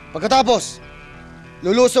 Pagkatapos,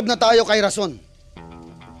 lulusob na tayo kay Rason.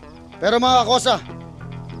 Pero mga kakosa,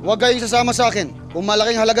 huwag kayong sasama sa akin kung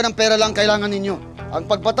malaking halaga ng pera lang kailangan ninyo. Ang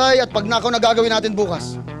pagpatay at pagnakaw na gagawin natin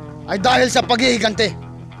bukas ay dahil sa paghihigante.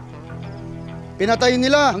 Pinatay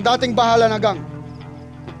nila ang dating bahala na gang.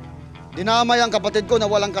 Dinamay ang kapatid ko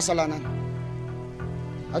na walang kasalanan.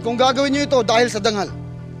 At kung gagawin nyo ito dahil sa dangal,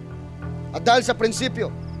 at dahil sa prinsipyo,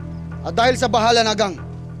 at dahil sa bahala na gang,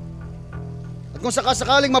 at kung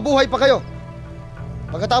sakasakaling mabuhay pa kayo,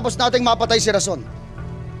 pagkatapos nating mapatay si Rason,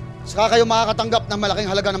 saka kayo makakatanggap ng malaking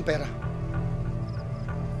halaga ng pera.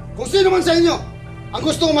 Kung sino man sa inyo ang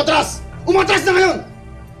gusto umatras, umatras na ngayon!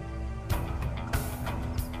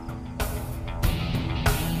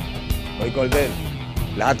 Boy Golden,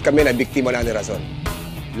 lahat kami na biktima na ni Rason.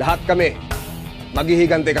 Lahat kami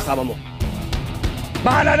maghihigante kasama mo.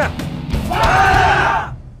 Bahala na!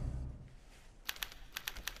 Bahala!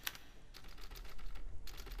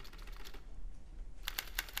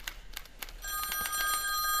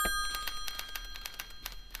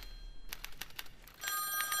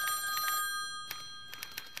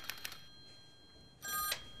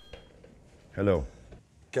 Hello.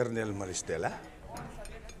 Colonel Maristela?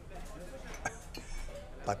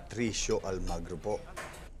 Patricio Almagro po.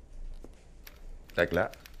 Tekla?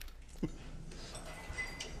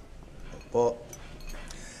 Po.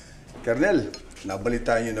 Colonel,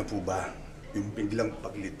 nabalitaan niyo na po ba yung biglang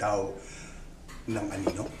paglitaw ng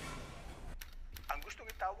anino? Ang gustong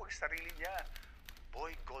itawag sarili niya,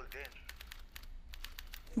 Boy Golden.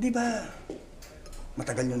 Di ba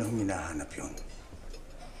matagal niyo nang hinahanap yun?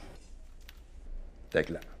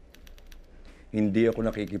 Tekla, hindi ako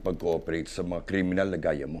nakikipag-cooperate sa mga kriminal na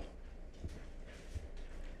gaya mo.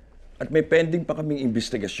 At may pending pa kaming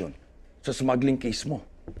investigasyon sa smuggling case mo.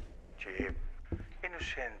 Chip,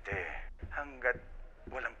 inosente hanggat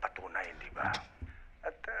walang patunay, di ba?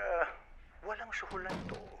 At walang suhulan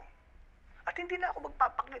to. At hindi na ako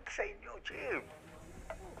magpapakita sa inyo, Chip.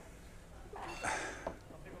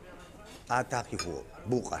 Atake ho,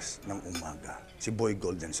 bukas ng umaga, si Boy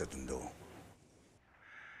Golden sa Tondo.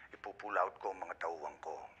 Ipupull out ko ang mga tauhan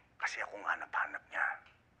ko kasi akong hanap-hanap niya.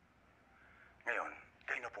 Ngayon,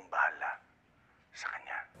 kayo na pong bahala sa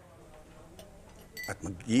kanya. At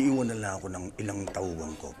mag-iiwan na lang ako ng ilang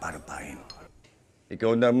tauhan ko para pahin.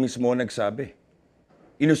 Ikaw na mismo ang nagsabi.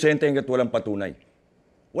 Inosente hanggat walang patunay.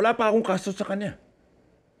 Wala pa akong kaso sa kanya.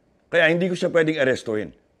 Kaya hindi ko siya pwedeng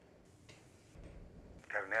arestuhin.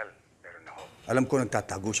 Colonel, meron ako. Alam ko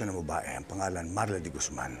nagtatago siya ng babae. Ang pangalan, Marla de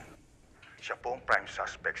Guzman. Siya po ang prime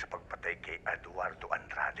suspect sa pagpatay kay Eduardo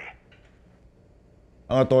Andrade.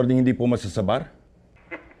 Ang attorney hindi po masasabar?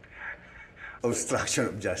 Obstruction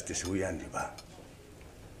of justice ho yan, di ba?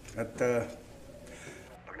 At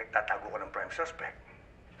pag nagtatago ka ng prime suspect,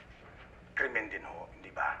 krimen din ho, di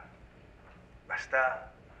ba? Basta,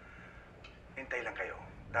 hintay lang kayo.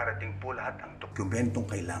 Darating po lahat ang dokumentong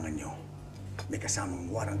kailangan nyo. May kasamang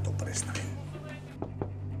warrant of arrest na rin.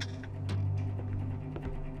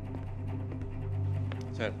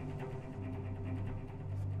 Sir.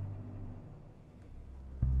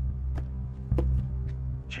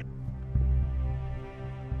 Chief,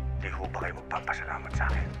 di ho ba kayo magpapasalamat sa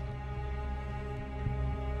akin?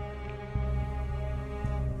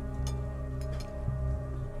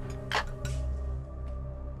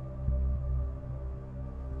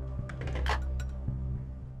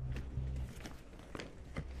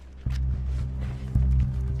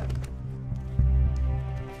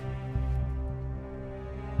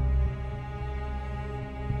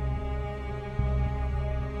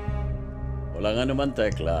 Wala nga naman,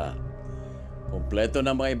 Tekla. Kompleto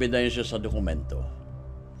na mga ebidensya sa dokumento.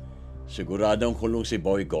 Siguradong kulong si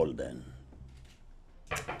Boy Golden.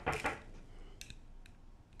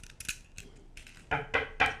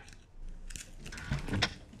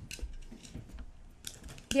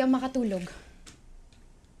 Di ako makatulog.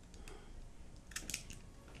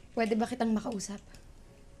 Pwede ba kitang makausap?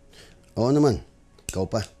 Oo naman. Ikaw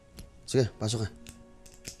pa. Sige, pasok ka.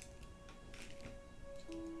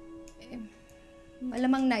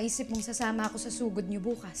 Malamang naisip mong sasama ako sa sugod niyo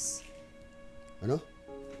bukas. Ano?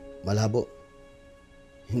 Malabo.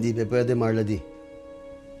 Hindi pa pwede, Marla D.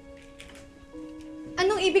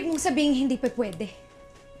 Anong ibig mong sabihin hindi pa pwede?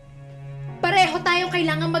 Pareho tayong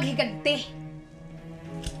kailangang maghiganti.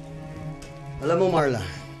 Alam mo, Marla,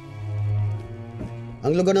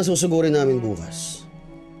 ang lugar na susugurin namin bukas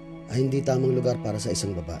ay hindi tamang lugar para sa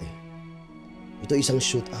isang babae. Ito isang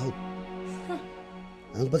shootout.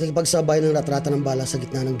 Ang pakikipagsabay ng ratrata ng bala sa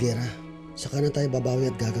gitna ng gera. Saka na tayo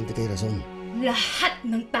babawi at gaganti kay Rason. Lahat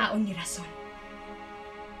ng tao ni Rason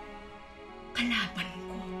kalaban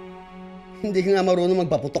ko. Hindi ka nga marunong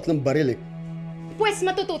magpaputok ng baril eh. Pwes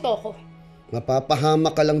matututo ko.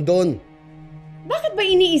 Mapapahamak ka lang doon. Bakit ba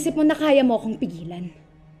iniisip mo na kaya mo akong pigilan?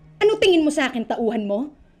 Ano tingin mo sa akin, tauhan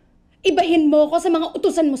mo? Ibahin mo ko sa mga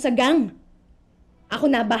utusan mo sa gang. Ako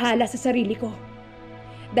na bahala sa sarili ko.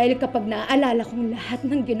 Dahil kapag naaalala kong lahat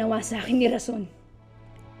ng ginawa sa akin ni Rason,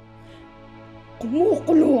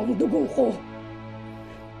 kumukulo ang dugo ko.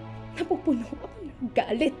 Napupuno ako ng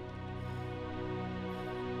galit.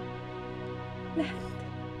 Lahat.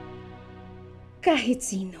 Kahit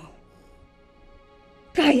sino.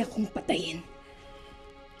 Kaya kong patayin.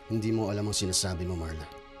 Hindi mo alam ang sinasabi mo, Marla.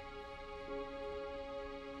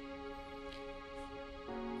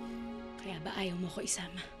 Kaya ba ayaw mo ko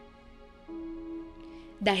isama?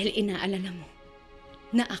 Dahil inaalala mo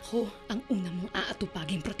na ako ang una mong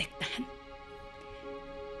aatupaging protektahan.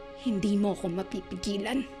 Hindi mo ako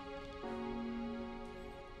mapipigilan.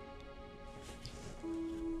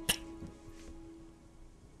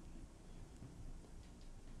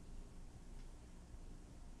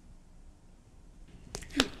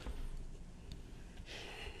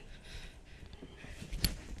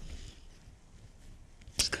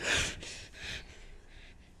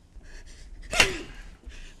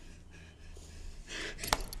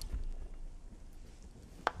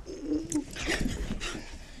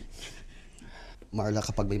 Marla,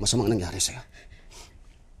 kapag may masamang nangyari sa'yo,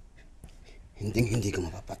 hindi ko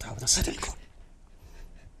mapapatawad ang sarili ko.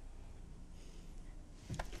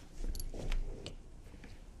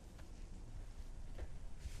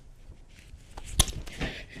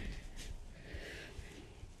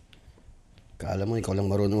 Kala mo ikaw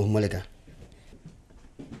lang marunong humalik, ha?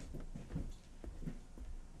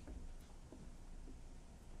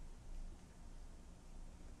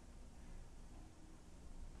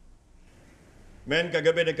 Men,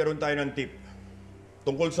 kagabi nagkaroon tayo ng tip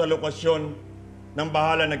tungkol sa lokasyon ng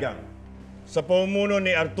bahala na gang sa pamumuno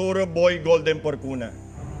ni Arturo Boy Golden Porcuna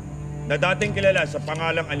na dating kilala sa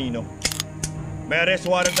pangalang Anino. May arrest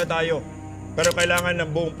warrant na tayo pero kailangan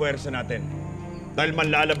ng buong puwersa natin dahil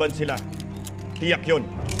manlalaban sila. Tiyak yun.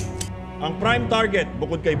 Ang prime target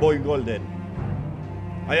bukod kay Boy Golden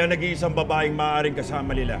ay ang nag-iisang babaeng maaaring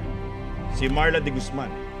kasama nila, si Marla de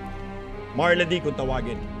Guzman. Marla D kung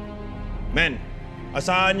tawagin. Men,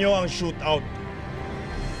 asahan nyo ang shootout.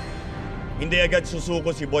 Hindi agad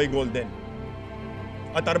susuko si Boy Golden.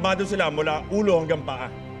 At armado sila mula ulo hanggang paa.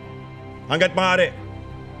 Hanggat maaari,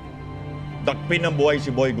 dakpin ng buhay si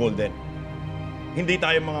Boy Golden. Hindi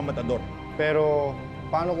tayo mga matador. Pero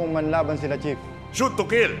paano kung manlaban sila, Chief? Shoot to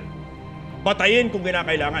kill. Patayin kung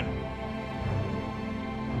kinakailangan.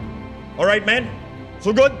 Alright, men?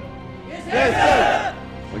 Sugod? Yes, sir!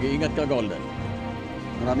 Mag-iingat ka, Golden.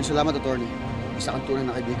 Maraming salamat, Attorney. Isa kang tunay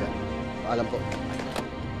na kaibigan. Paalam po.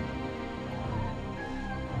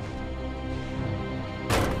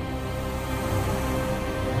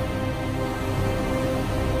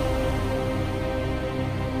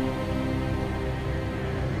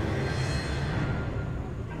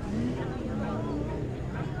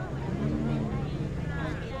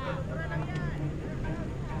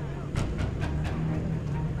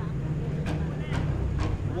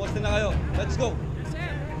 Buwas na kayo. Let's go!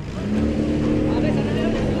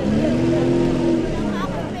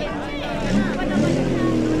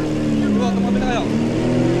 Tumabi na kayo.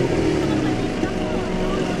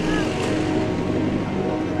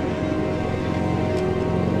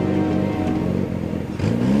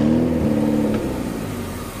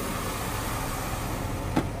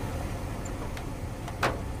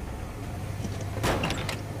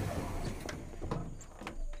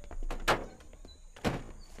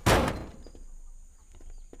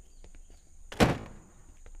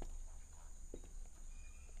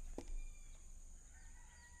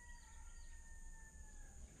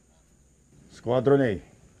 Squadron A,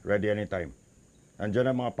 ready anytime.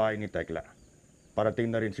 Andiyan ang mga pain ni Tekla.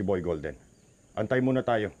 Parating na rin si Boy Golden. Antay muna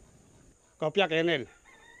tayo. Kopya, Colonel.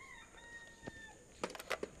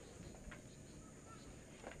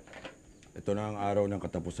 Ito na ang araw ng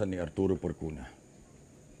katapusan ni Arturo Porcuna.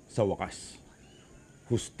 Sa wakas,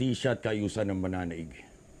 hustisya at kaayusan ng mananaig.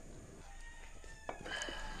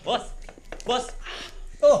 Boss! Boss!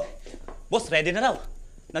 Oh! Boss, ready na raw.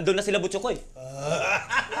 Nandun na sila Butchokoy.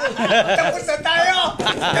 Tapos na tayo!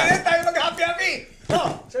 Kaya tayo mag-happy-happy! Oh,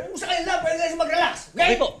 sabi mo sa kanila, pwede na mag-relax.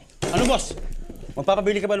 Okay po. Ano, boss?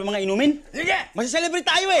 Magpapabili ka ba ng mga inumin? Sige! Masaselebrate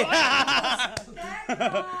tayo eh!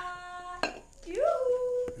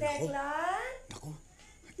 Tekla?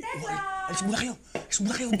 Tekla! Alis muna kayo! Alis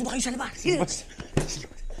muna kayo! Huwag kayo sa labas! Boss!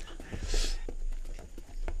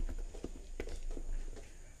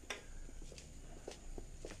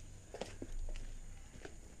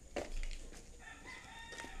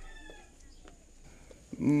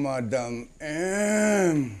 Madam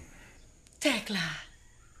M. Tekla,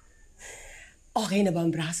 okay na ba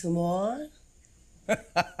ang braso mo?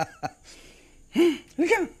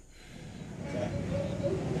 Halika.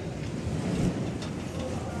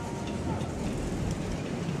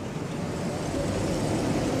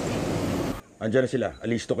 Andiyan na sila.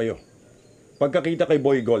 Alisto kayo. Pagkakita kay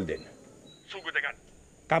Boy Golden, sugod agad.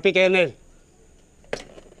 Copy, Colonel.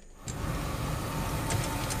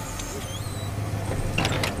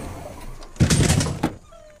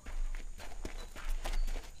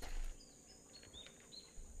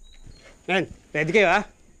 Yan, ready kayo, ha?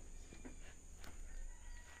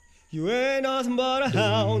 You ain't nothing but a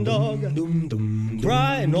hound dog,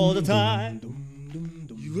 crying all the time.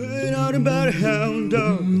 You ain't nothing but a hound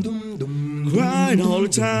dog, crying all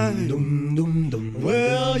the time.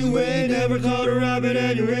 Well, you ain't never caught a rabbit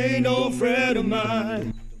and you ain't no friend of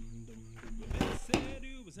mine.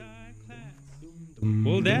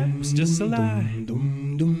 Well, that was just a lie.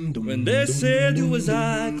 When they said you was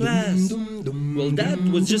high class, well, that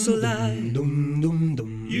was just a lie.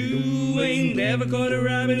 You ain't never caught a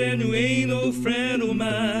rabbit and you ain't no friend of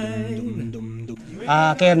mine.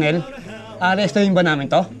 Colonel, arestuhin ba namin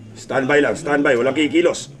to? Standby lang, standby. Walang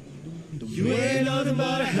kikilos. You ain't nothing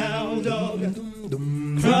but a hound dog,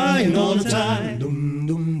 crying all the time.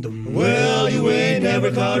 Well, you ain't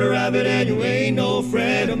never caught a rabbit and you ain't no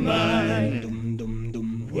friend of mine.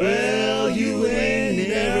 Well, you ain't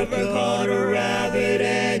never caught a rabbit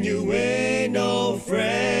and you ain't no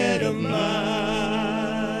friend of mine.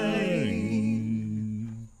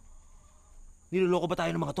 Niloloko ba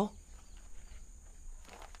tayo ng mga to?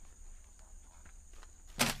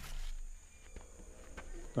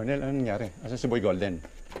 Colonel, ano nangyari? Asan si Boy Golden?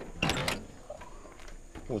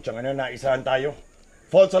 Putsang ano, naisahan tayo.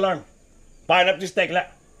 False alarm. Pahanap ni Tekla.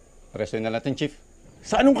 Arrestuhin na natin, Chief.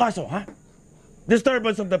 Sa anong kaso, ha?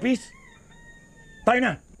 Disturbance of the peace? Tayo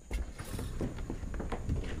na.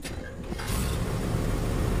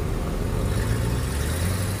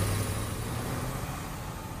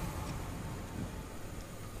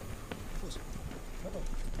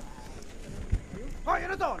 Hoy,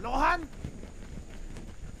 ano to? Lokohan?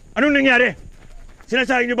 Anong nangyari?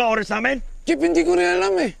 Sinasayang niyo ba oras namin? Chip, hindi ko rin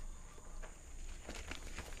alam eh.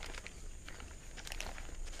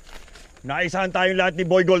 Naisahan tayong lahat ni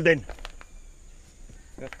Boy Golden.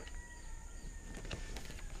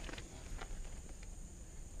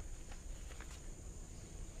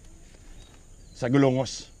 Sa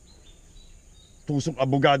Gulongos. Tusok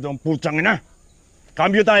abogado ang putsang ina.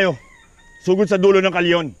 Kambyo tayo. Sugod sa dulo ng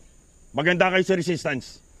kalyon. Maganda kayo sa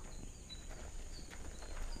resistance.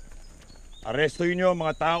 Arestuhin niyo ang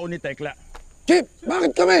mga tao ni Tekla. Chip,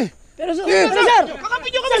 bakit kami? Pero sir, Chip! pero sir! Kakapin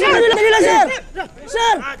niyo kami, Sir, dali lang, sir!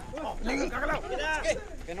 Sir!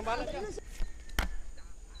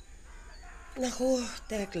 Naku,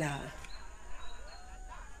 Tekla.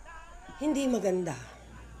 Hindi maganda.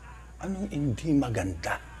 Anong hindi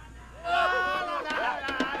maganda?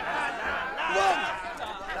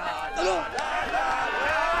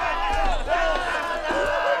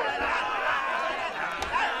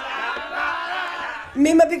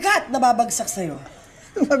 May mabigat na babagsak sa'yo.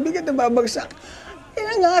 Mabigat na babagsak.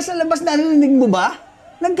 Yan nga, sa labas narinig mo ba?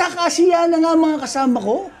 Nagkakasiya na nga mga kasama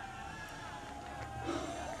ko.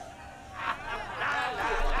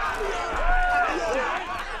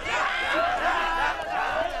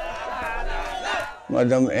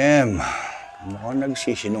 Madam M, mukhang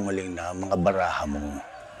nagsisinungaling na ang mga baraha mo.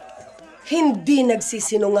 Hindi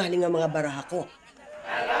nagsisinungaling ang mga baraha ko.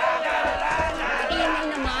 Ingay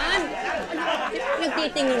naman.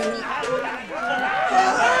 Nagtitingin ni.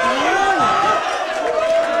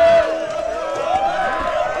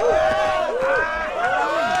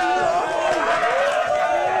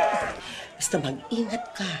 Basta mag-ingat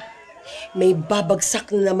ka. May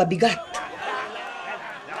babagsak na mabigat.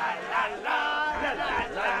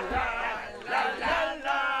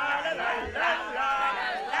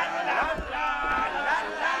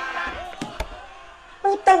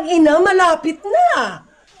 Putang ina, malapit na!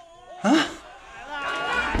 Ha?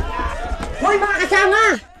 Hoy, mga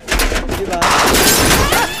kasama! Diba?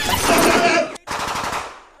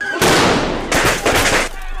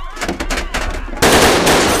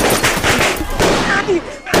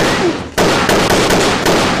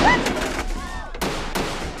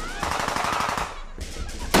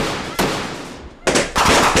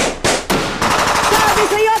 Sabi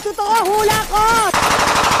sa'yo, totoo, hula ko!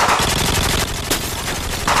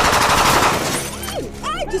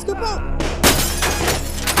 Ay, Diyos ko po!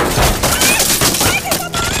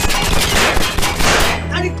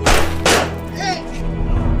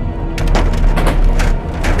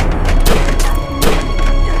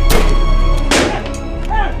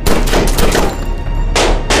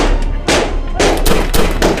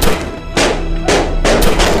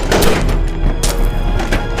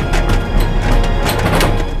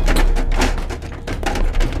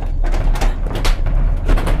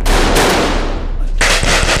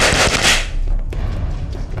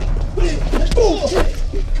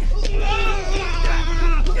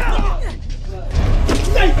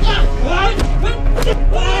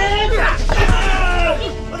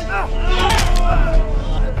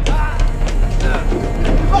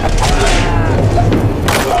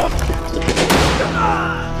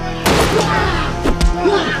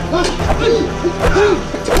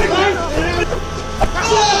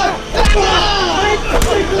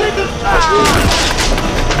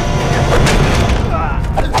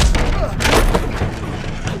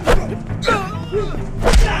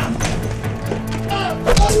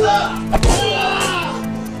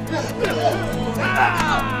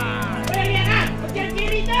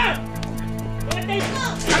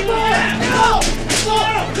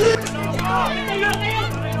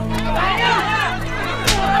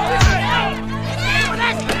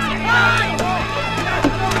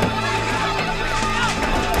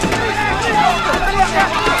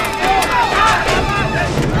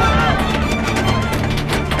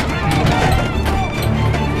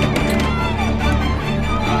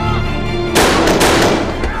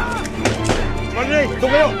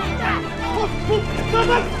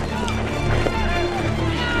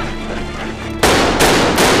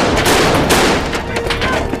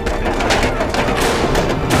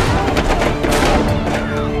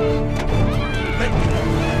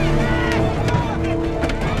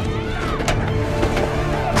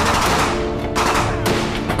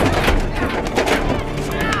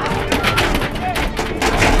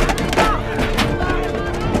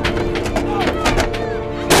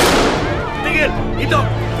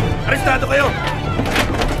 Arestado kayo!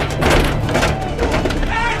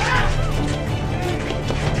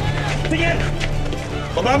 Sige!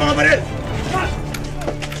 Baba mga baril!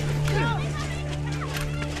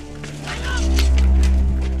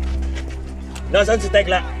 Nasaan si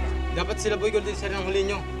Tekla? Dapat sila Boy Golden, sir, ang huli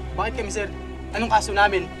nyo. Bakit kami, sir? Anong kaso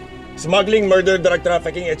namin? Smuggling, murder, drug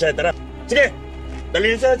trafficking, etc. Sige!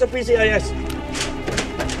 Dalhin sila sa PCIS.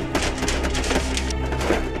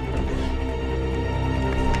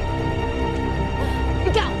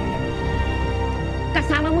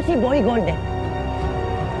 Kasama mo si Boy Golden.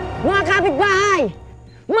 Mga kapitbahay!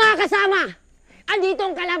 Mga kasama! Andito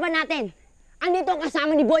ang kalaban natin. Andito ang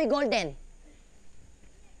kasama ni Boy Golden.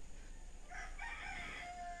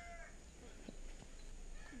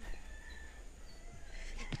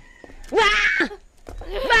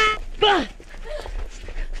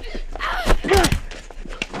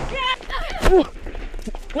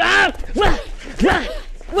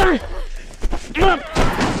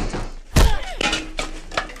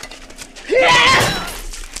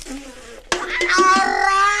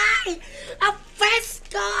 Aray! Ang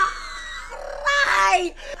Fesco!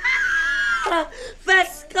 Aray!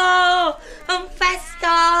 Fesco! Ang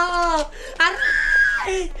Fesco!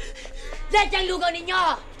 Aray! Diyan ang lugaw ninyo!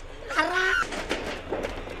 Aray!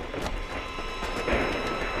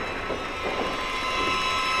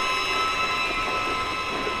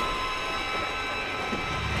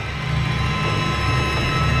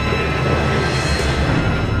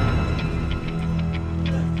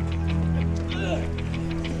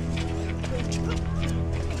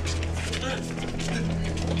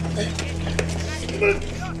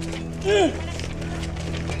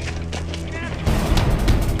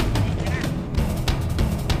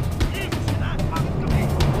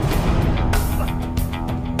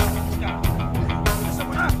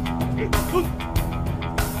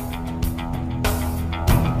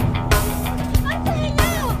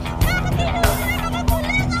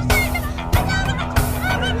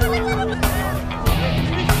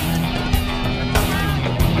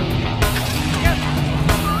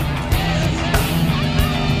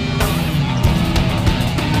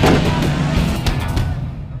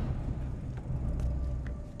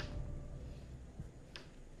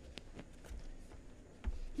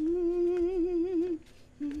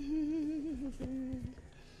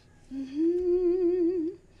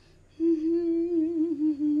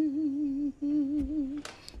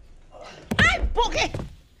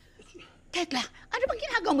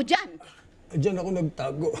 mo dyan? Diyan ako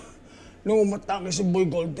nagtago. Nung umatake si Boy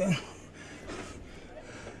Golden.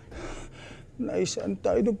 Naisaan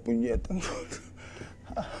tayo ng punyetang yun.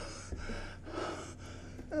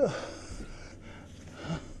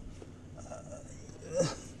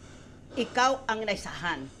 Ikaw ang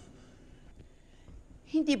naisahan.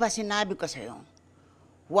 Hindi ba sinabi ko sa'yo,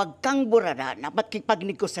 huwag kang burara na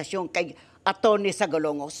magkipagnegosasyon kay Atty.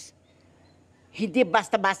 Sagalongos? Hindi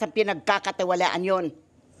basta-basta pinagkakatiwalaan yon.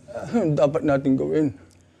 Anong dapat natin gawin?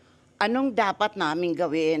 Anong dapat namin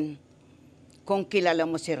gawin? Kung kilala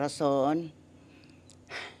mo si Rason,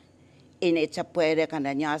 initsa pwede ka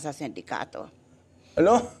na niya sa sindikato.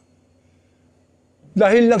 Ano?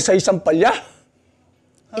 Dahil lang sa isang palya?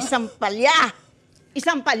 Isang palya!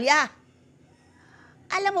 Isang palya!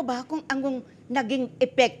 Alam mo ba kung anong naging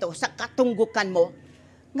epekto sa katunggukan mo?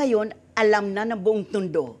 Ngayon, alam na ng buong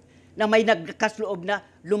tundo na may nagkasloob na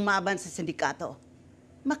lumaban sa sindikato.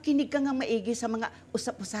 Makinig ka nga maigi sa mga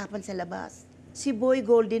usap-usapan sa labas. Si Boy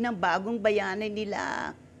Goldie ang bagong bayanay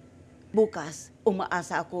nila. Bukas,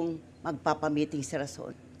 umaasa akong magpapamiting si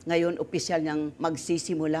Rason. Ngayon, opisyal niyang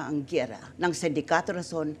magsisimula ang giyera ng sindikato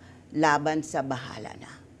Rason laban sa bahala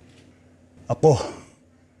na. Ako?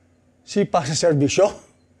 Sipa sa serbisyo?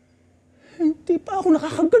 Hindi pa ako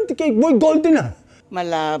nakakaganti kay Boy Golden ah.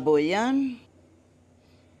 Malabo yan.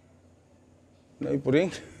 Naipuring,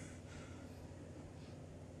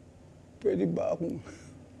 pwede ba akong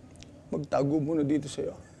magtago muna dito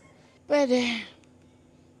sa'yo? Pwede.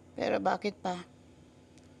 Pero bakit pa?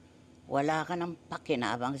 Wala ka ng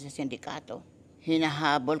pakinabang sa sindikato.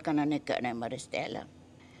 Hinahabol ka na ni Colonel Maristela.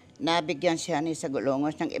 Nabigyan siya ni sa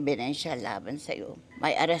gulongos ng ebidensya laban sa'yo.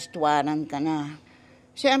 May arrest warrant ka na.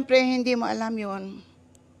 Siyempre, hindi mo alam yun.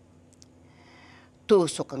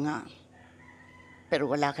 Tuso ka nga. Pero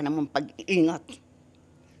wala ka namang pag-iingat.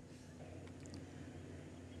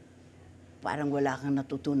 Parang wala kang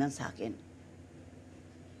natutunan sa akin.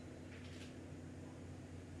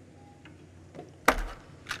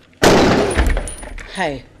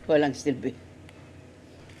 Hay, walang silbi.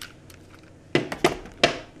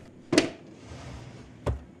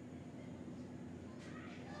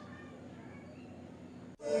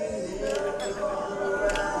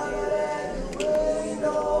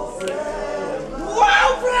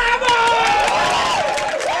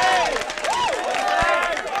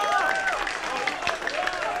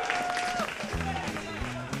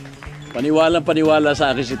 Paniwalang-paniwala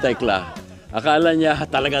sa akin si Tekla. Akala niya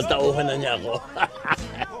talagang tauhan na niya ako.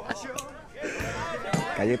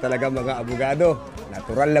 Kayo talaga mga abogado.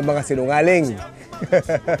 Natural na mga sinungaling.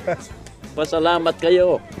 Pasalamat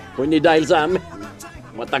kayo. Kung hindi dahil sa amin,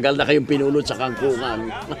 matagal na kayong pinulot sa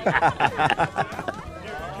kangkungan.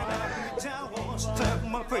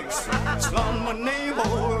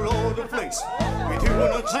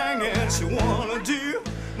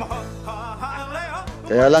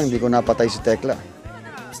 Kaya lang, hindi ko napatay si Tekla.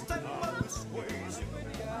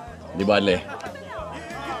 Di bale,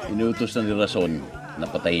 inutos na ni Rason na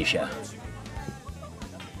patayin siya.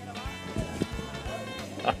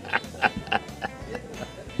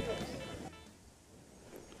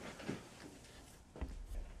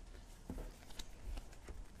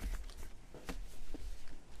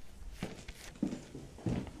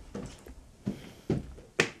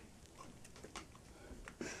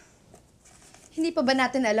 Hindi pa ba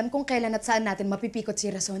natin alam kung kailan at saan natin mapipikot si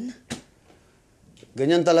Rason?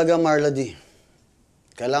 Ganyan talaga, Marlady.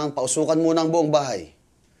 Kailangan pausukan muna ang buong bahay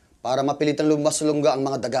para mapilitang lumabas sa lungga ang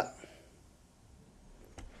mga daga.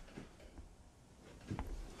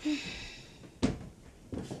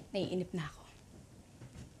 Naiinip na ako.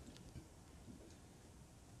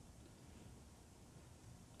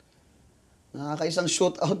 Nakakaisang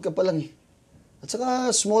shootout ka pa lang eh. At saka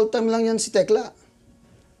small time lang yan si Tekla.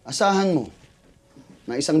 Asahan mo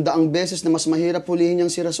na 100 beses na mas mahirap hulihin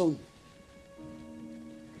niyang si Rason.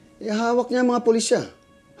 Eh, hawak niya ang mga pulisya.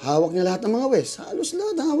 Hawak niya lahat ng mga wes. Halos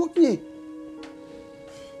lahat hawak niya eh.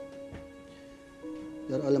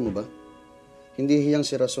 Pero alam mo ba, hindi hiyang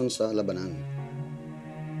si Rason sa labanan.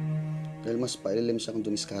 Dahil mas pailim siya kung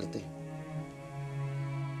dumiskarte.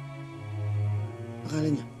 Akala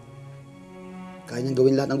niya, kaya niyang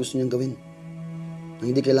gawin lahat ng gusto niyang gawin. Nang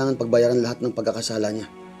hindi kailangan pagbayaran lahat ng pagkakasala niya.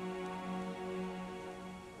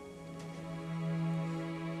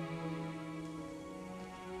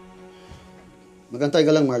 Magantay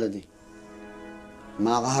ka lang, Marlady.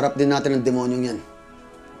 Makakaharap din natin ang demonyong yan.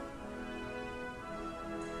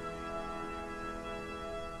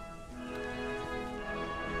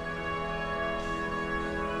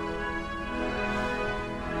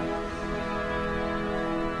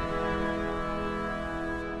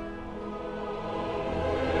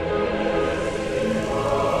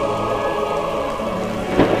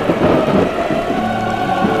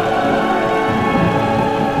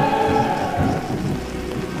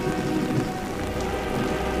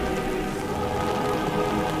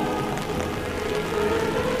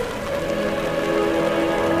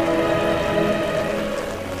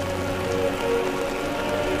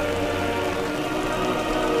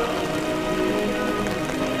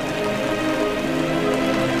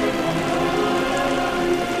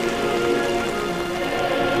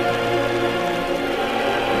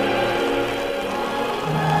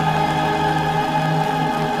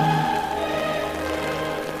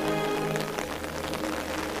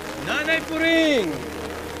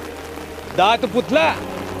 Dato Putla,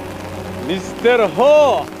 Mr.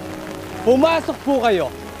 Ho, Pumasok po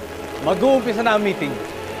kayo. Mag-uumpisa na ang meeting.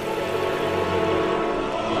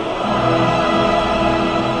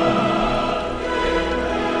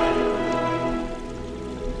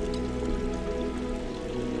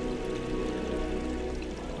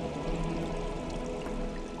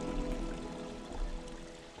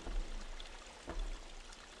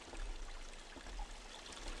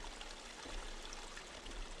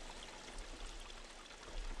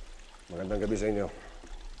 Magandang gabi sa inyo.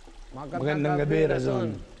 Magandang gabi, Razon.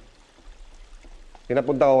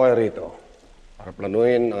 Pinapunta ko kayo rito para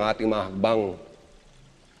planuhin ang ating mga hakbang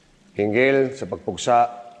hinggil sa pagpugsa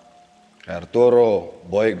kay Arturo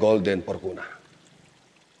Boy Golden Porcuna.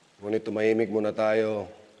 Ngunit tumahimik muna tayo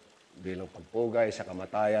bilang pagpugay sa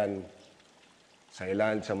kamatayan sa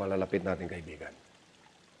ilan sa malalapit nating kaibigan.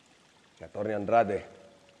 Si Atty. Andrade,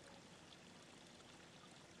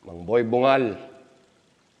 Mang Boy Bungal,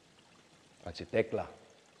 at si Tekla,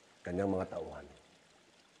 kanyang mga tauhan.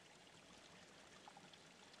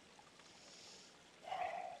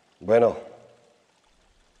 Bueno,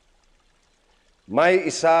 may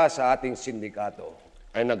isa sa ating sindikato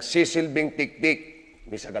ay nagsisilbing tik-tik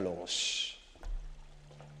ni Sagalongos.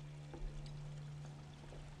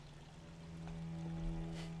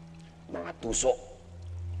 Mga tuso.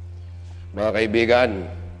 Mga kaibigan,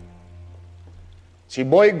 si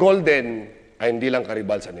Boy Golden ay hindi lang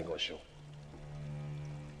karibal sa negosyo.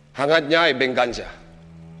 Hangad niya ay benggansya.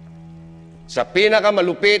 Sa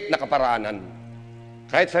pinakamalupit na kaparaanan.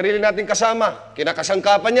 Kahit sarili nating kasama,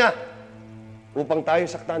 kinakasangkapan niya upang tayo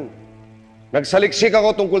saktan. Nagsaliksik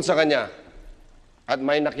ako tungkol sa kanya at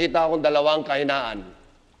may nakita akong dalawang kahinaan.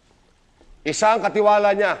 Isa ang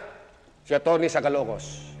katiwala niya, si Atty.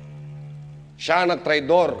 Sagalocos. Siya ang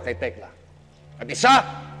nagtraidor kay Tekla. At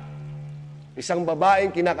isang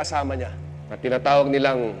babaeng kinakasama niya na tinatawag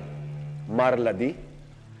nilang Marla D.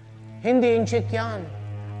 Hindi incheck yan.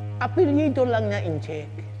 Apelyido lang na incheck.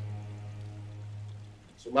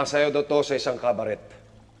 Sumasayaw daw to sa isang kabaret.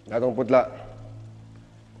 Gatong putla,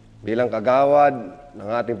 bilang kagawad ng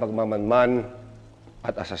ating pagmamanman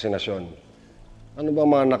at asasinasyon, ano ba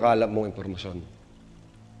mga nakalap mong impormasyon?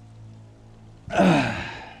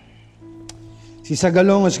 Si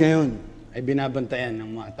Sagalongos ngayon ay binabantayan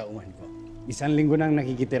ng mga tauhan ko. 1 linggo nang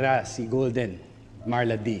nakikitira si Golden,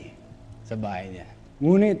 Marla D, sa bahay niya.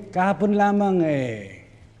 Ngunit kahapon lamang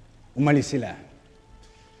umalis sila.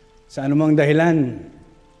 Sa anumang dahilan,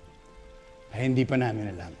 ay hindi pa namin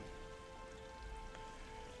alam.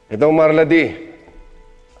 Itong Marla D,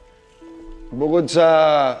 bukod sa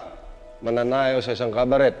mananayo sa isang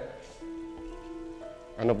kabaret,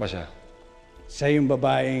 ano pa siya? Siya yung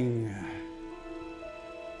babaeng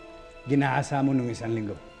ginaasa mo nung 1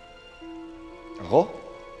 linggo. Ako?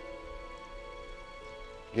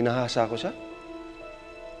 Ginahasa ko siya?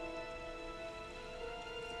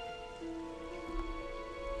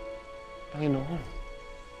 Panginoon.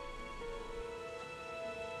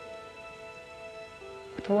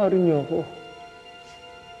 Patawarin niyo ako.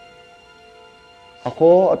 Ako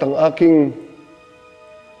at ang aking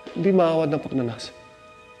hindi maawad na pagnanasa.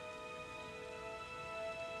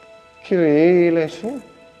 Kyrie eleison.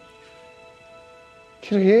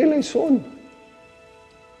 Kyrie eleison.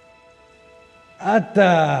 At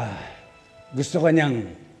gusto ko niyang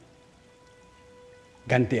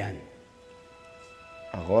gantian.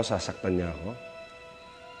 Ako? Sasaktan niya ako?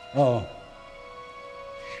 Oo.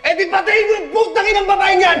 Eh di patayin mo yung putangin ng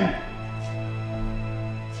babaeng yan!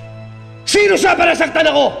 Sino siya para saktan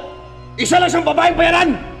ako? Isa lang siyang babaeng bayaran!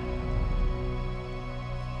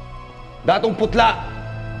 Datong putla,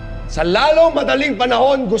 sa lalong madaling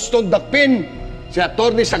panahon gustong dakpin si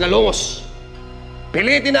Atty. Sagalongos.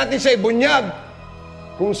 Pilitin natin siya ibunyag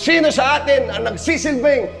kung sino sa atin ang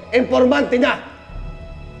nagsisilbing informante niya.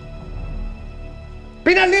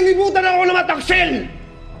 Pinalilibutan ako ng mataksil!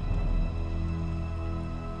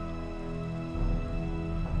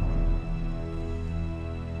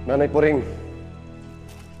 Nanay Puring,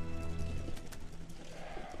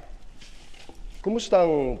 kumusta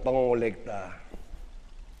ang pangongolekta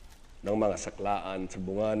ng mga saklaan,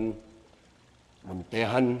 sabungan,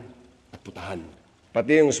 montehan at putahan?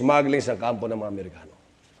 Pati yung smuggling sa kampo ng mga Amerikano.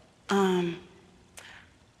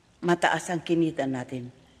 Mataas ang kinita natin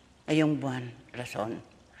ngayong buwan, Rason.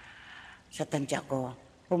 Sa tansya ko,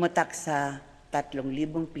 pumatak sa 3,000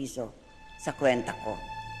 piso sa kwenta ko.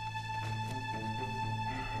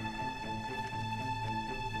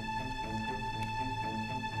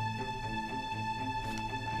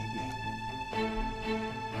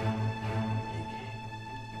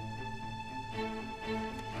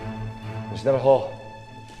 Mr. Ho,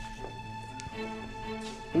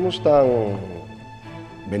 kumusta ang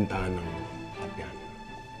bentahan ng apyan.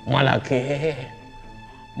 Malaki.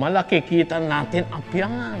 Malaki kita natin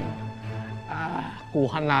apyan.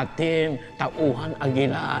 Kuha natin tauhan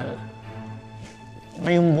Aguilar.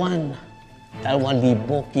 Ngayong buwan,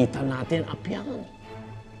 2,000 kita natin apyan.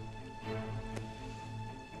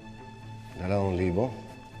 2,000?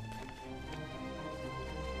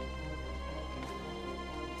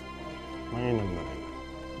 Mainam na rin.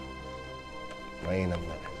 Mainam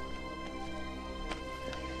na rin.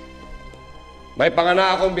 May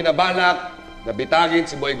pangana akong binabalak na bitagin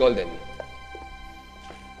si Boy Golden.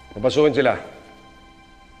 Papasukin sila.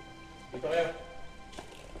 Dito kayo.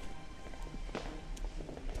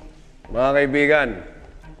 Mga kaibigan,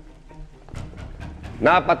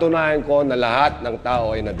 napatunayan ko na lahat ng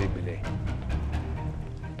tao ay nabibili.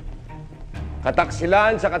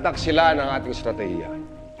 Kataksilan sa kataksilan ang ating estratehiya.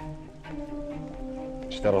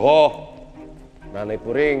 Mr. Ho, Nanay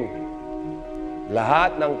Puring,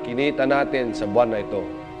 lahat ng kinita natin sa buwan na ito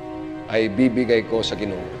ay bibigay ko sa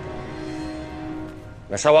Ginoo.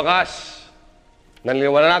 Na sa wakas,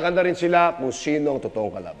 nanliwanagan na rin sila kung sino ang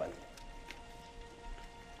totoong kalaban.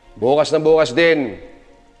 Bukas na bukas din,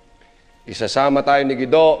 isasama tayo ni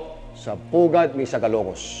Guido sa pugad ni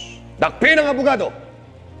Sagalongos. Dakpin ang abogado!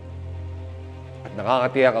 At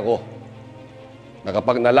nakakatiyak ako na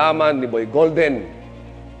kapag nalaman ni Boy Golden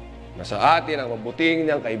na sa atin ang mabuting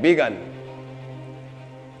niyang kaibigan,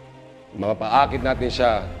 mapapaakit natin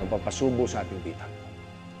siya ng pampasubo sa ating dita.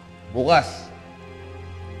 Bukas,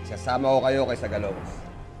 isasama ko kayo kay Sagalongos.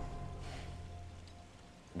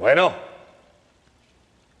 Bueno,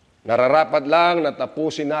 nararapat lang na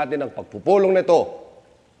tapusin natin ang pagpupulong nito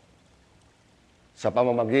sa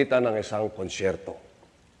pamamagitan ng isang konsyerto.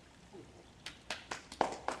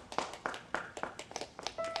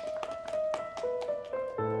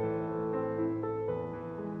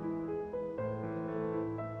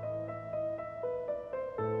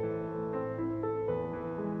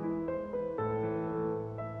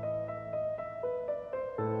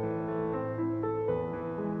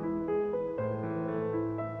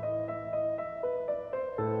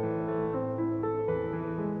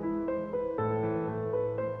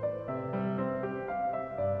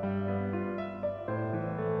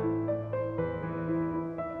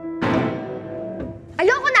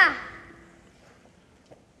 Ayoko na!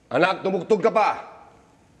 Anak, tumugtog ka pa.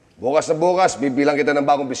 Bukas na bukas, bibilang kita ng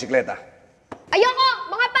bagong bisikleta. Ayoko!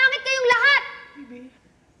 Mga pangit kayong lahat!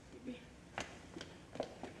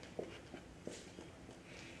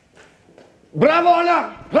 Bravo, anak!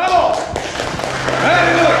 Bravo!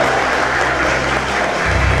 Very good!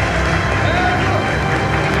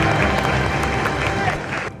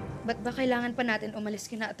 Ba't ba kailangan pa natin umalis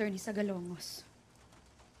kina Attorney Sagalongos?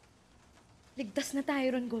 Ligtas na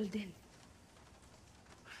tayo ron, Golden.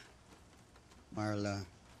 Marla,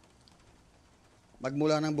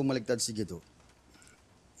 magmula nang bumaligtad si Guido,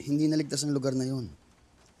 hindi naligtas ang lugar na yon.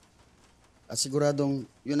 At siguradong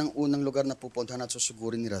yun ang unang lugar na pupuntahan at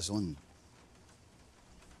susugurin ni Razon.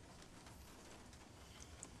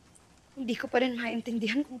 Hindi ko pa rin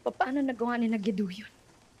maintindihan kung paano nagawa ni Guido yun.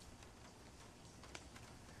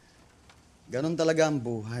 Ganon talaga ang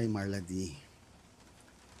buhay, Marla D.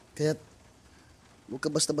 Kaya't huwag ka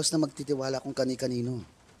basta-basta magtitiwala kung kani-kanino.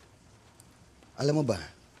 Alam mo ba,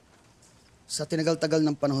 sa tinagal-tagal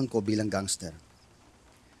ng panahon ko bilang gangster,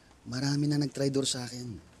 marami na nagtraidor sa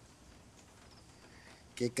akin.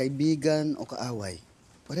 Kay kaibigan o kaaway,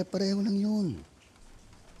 pare-pareho lang yun.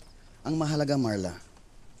 Ang mahalaga, Marla,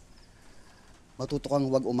 matuto kang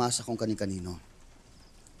huwag umasa kung kani-kanino.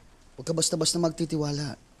 Huwag ka basta-basta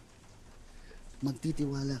magtitiwala.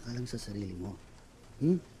 Magtitiwala ka lang sa sarili mo.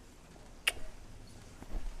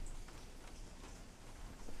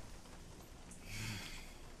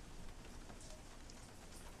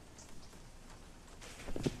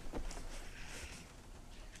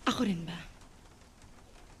 Ako rin ba?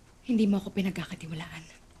 Hindi mo ako pinagkakatiwalaan.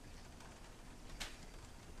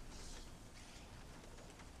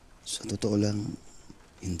 Sa totoo lang,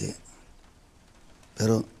 hindi.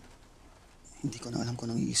 Pero, hindi ko na alam kung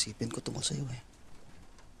anong iisipin ko tungkol sa'yo eh.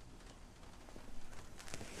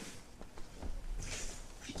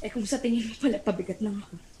 Eh kung sa tingin mo pala pabigat lang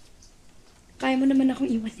ako, kaya mo naman akong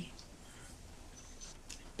iwan eh.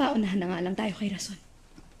 Paunahan na nga lang tayo kay Razon.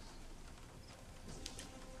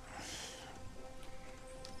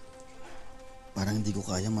 Parang hindi ko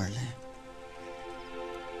kaya, Marla.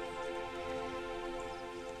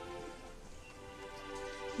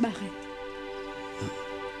 Bakit?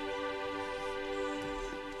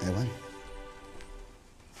 Ewan.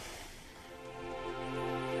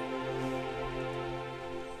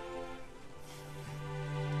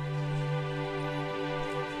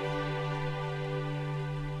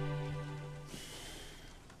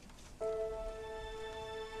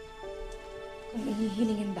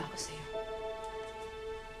 hilingin ba ako sa'yo?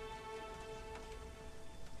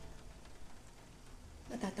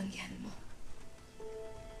 Matatanggihan mo.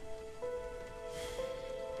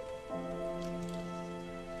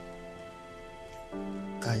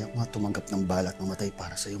 Kaya ko nga tumanggap ng balak na matay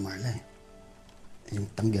para sa'yo, Marla eh. Yung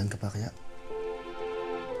tanggihan ka pa kaya?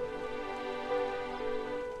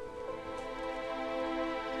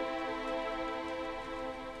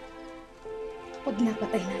 Pag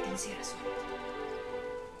napatay natin si Rason,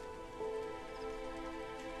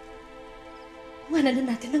 wala na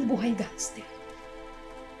natin ang buhay gangster.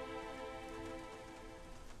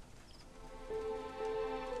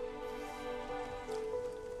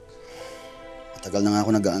 Matagal na nga ako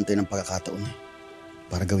nag-aantay ng pagkakataon eh.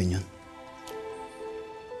 Para gawin yun.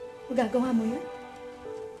 Magagawa mo yun?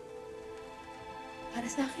 Para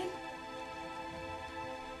sa akin?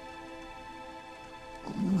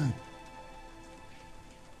 Oo naman.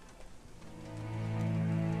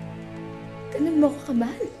 Ganun mo ako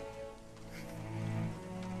kamahal.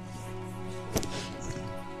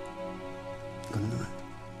 Ganun naman.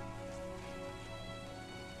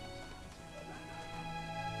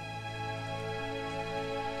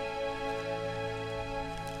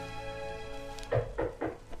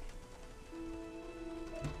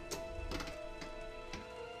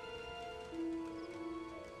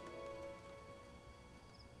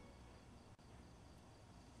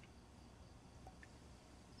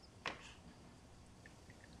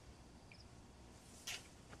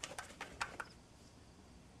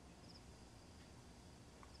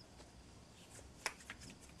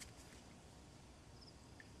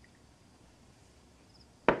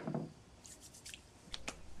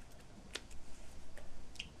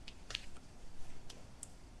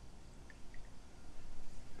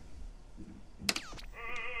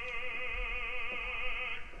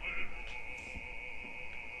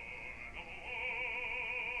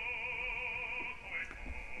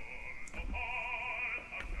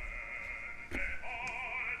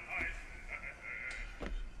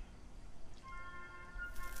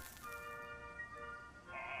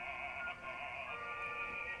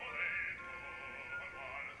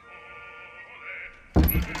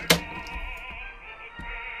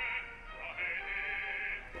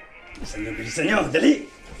 Bilisan nyo, dali!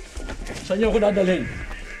 Saan niyo ako dadalhin?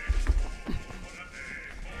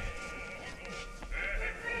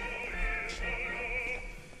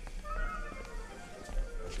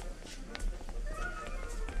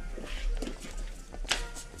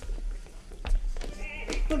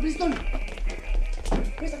 Bilis tol!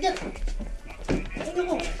 Bilis, akyat! Ano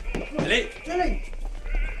ko? Dali! Dali!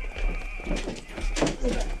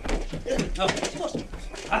 Oh, boss!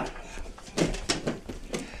 Ah!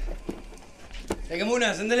 Teka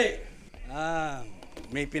muna, sandali.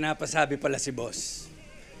 May pinapasabi pala si boss.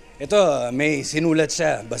 Ito, may sinulat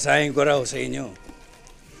siya. Basahin ko raw sa inyo.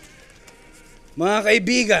 Mga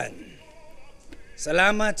kaibigan,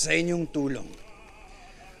 salamat sa inyong tulong.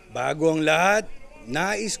 Bago ang lahat,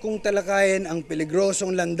 nais kong talakayin ang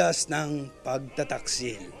peligrosong landas ng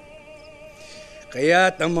pagtataksil.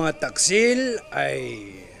 Kaya't ang mga taksil ay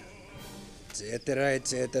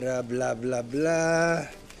etc. bla bla bla.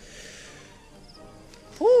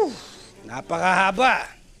 Napakahaba.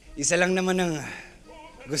 Isa lang naman ang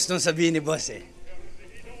gustong sabihin ni boss eh.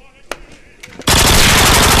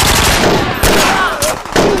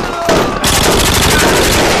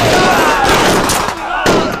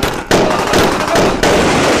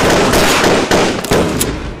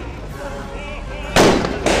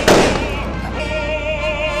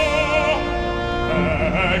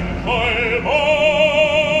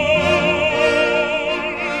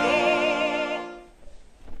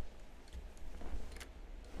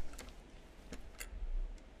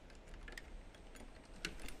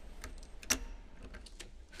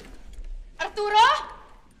 Arturo?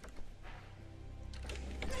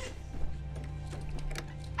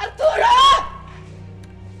 Arturo!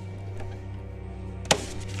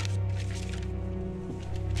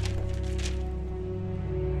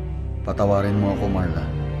 Patawarin mo ako, Marla.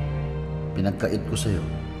 Pinagkait ko sa'yo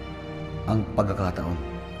ang pagkakataon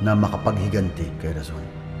na makapaghiganti kay Rason.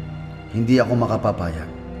 Hindi ako makapapayag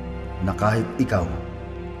na kahit ikaw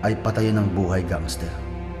ay patayin ng buhay gangster.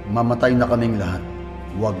 Mamatay na kaming lahat,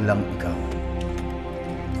 wag lang ikaw.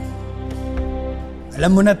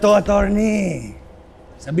 Alam mo na to, attorney.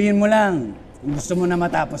 Sabihin mo lang kung gusto mo na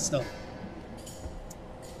matapos to.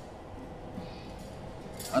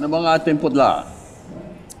 Ano bang ating putla?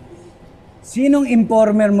 Sinong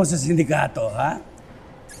informer mo sa sindikato, ha?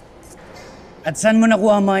 At saan mo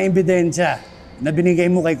nakuha ang mga ebidensya na binigay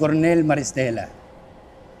mo kay Cornel Maristela?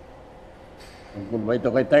 Tungkol ba ito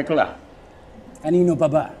kay Tekla? Kanino pa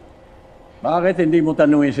ba? Bakit hindi mo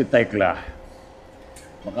tanungin si Tekla?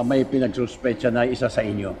 Baka may pinagsuspecha na isa sa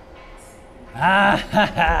inyo.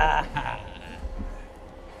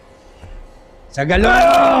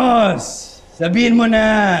 Sagalos! Sabihin mo na!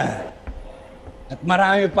 At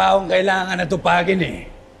marami pa akong kailangan na tupagin eh.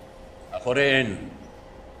 Ako rin.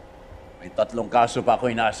 May 3 kaso pa ako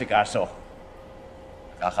inaasikaso.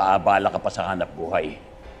 Kakaabala ka pa sa hanap buhay.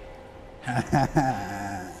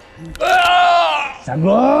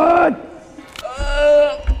 Sagot!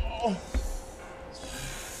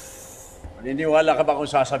 Maniniwala ka ba kung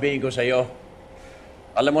sasabihin ko sa'yo?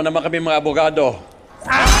 Alam mo naman kami mga abogado.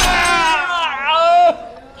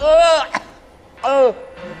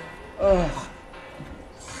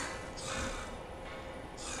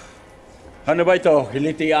 Ano ba ito?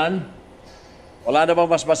 Hilitian? Wala na bang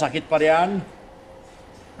mas masakit pa riyan?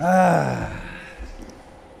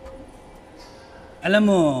 Alam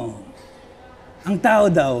mo, ang tao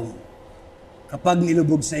daw, kapag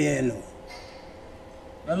nilubog sa yelo,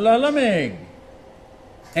 nalalamig.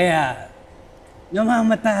 Kaya,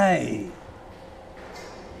 namamatay.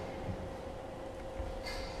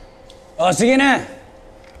 O, sige na.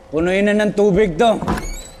 Punuin na ng tubig to.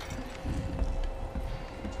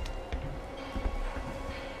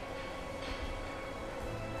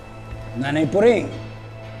 Nanay Puring.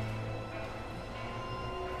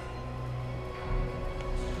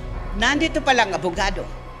 Nandito palang abogado.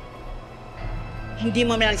 Hindi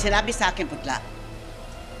mo man lang sinabi sa akin, putla.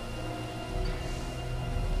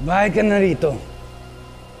 Bakit ka narito?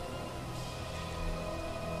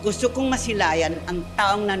 Gusto kong masilayan ang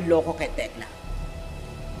taong nanloko kay Tekla.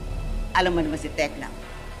 Alam mo naman si Tekla.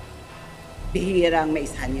 Bihirang may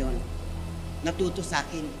isahan yun. Natuto sa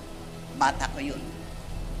akin. Bata ko yun.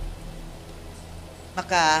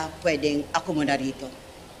 Baka pwedeng ako muna rito.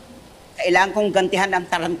 Kailangan kong gantihan ang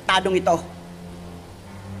tarantadong ito.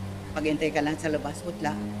 Maghintay ka lang sa labas,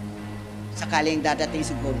 putla. Sakaling dadating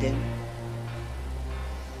si Golden.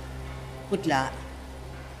 Putla,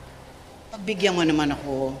 pagbigyan mo naman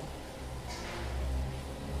ako.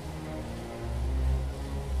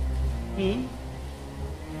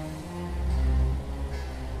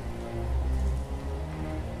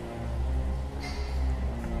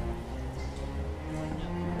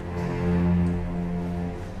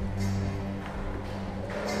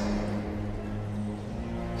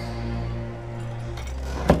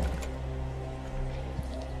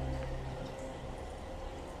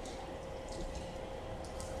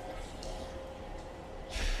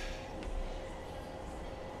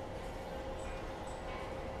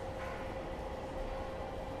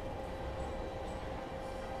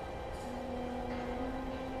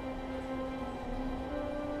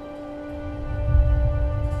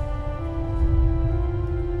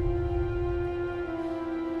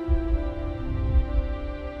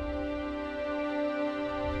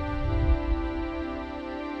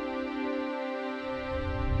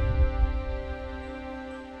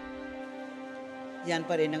 Yan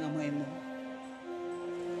pa rin ang amoy mo.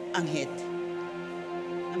 Ang hit.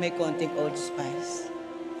 Na may konting Old Spice.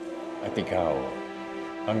 At ikaw,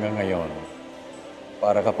 hanggang ngayon,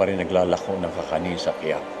 para ka pa rin naglalako ng kakanin sa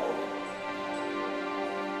kiyak.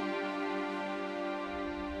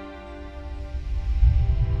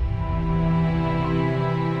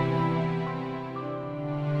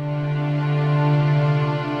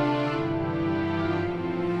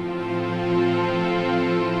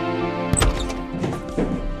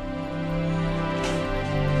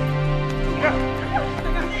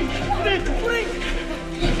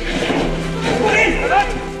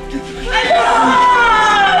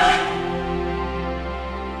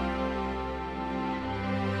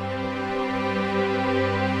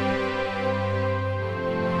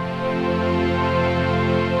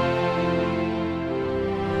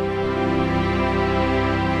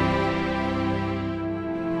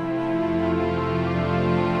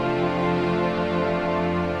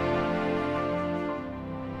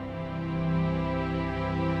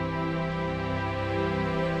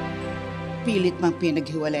 Pilit mang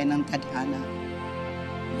pinaghiwalay ng tadhana.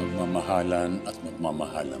 Magmamahalan at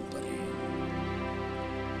magmamahalan pa rin.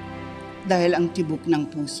 Dahil ang tibok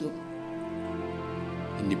ng puso.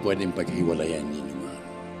 Hindi pwedeng paghiwalayan ni naman.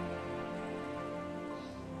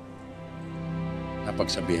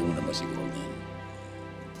 Napagsabihan mo na ba si Golden?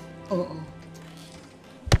 Oo.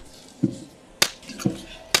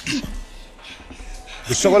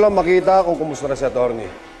 Gusto ko lang makita kung kumusta na si attorney.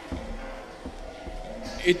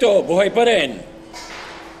 Ito, buhay pa rin.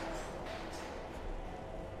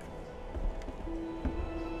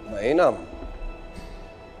 Mainam.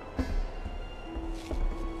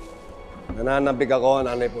 Nananabig ako,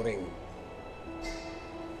 Nanay Puring.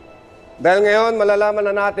 Dahil ngayon, malalaman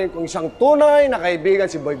na natin kung isang tunay na kaibigan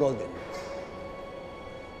si Boy Golden.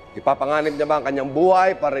 Ipapanganib niya ba ang kanyang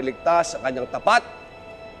buhay para iligtas sa kanyang tapat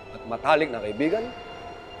at matalik na kaibigan?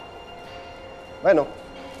 Bueno,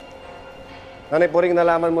 Nanay Puring,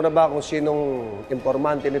 nalaman mo na ba kung sinong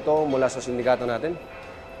informante nito mula sa sindikato natin?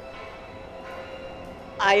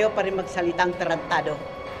 Ayaw pa rin magsalitang tarantado.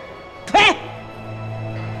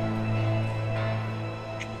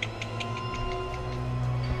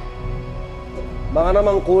 Baka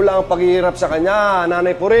namang kulang ang paghihirap sa kanya,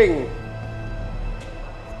 Nanay Puring.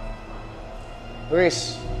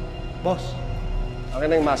 Luis. Boss.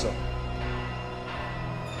 Akin na yung maso.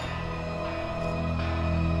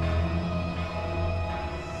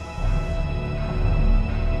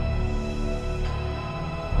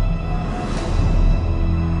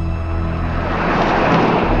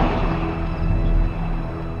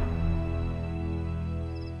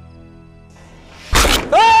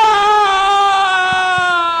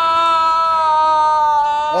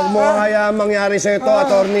 Huwag mo hayaang mangyari sa ito,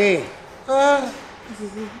 attorney.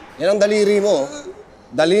 Yan ang daliri mo.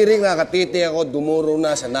 Daliring nakatiti ako, dumuro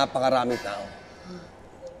na sa napakaraming tao.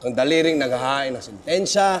 Ang daliring naghahain ng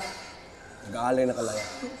sentensya, nag-aalay na kalaya.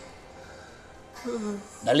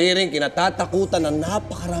 Daliring kinatatakutan ng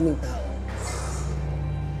napakaraming tao.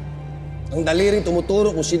 Ang daliring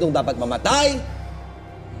tumuturo kung sinong dapat mamatay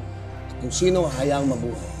at kung sinong hayaang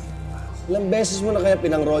mabuhay. Ilang beses mo na kaya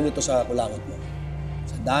pinangrolyo to sa kulangot mo?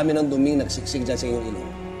 Sa dami ng duming nagsiksik dyan sa iyong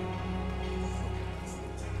ilong.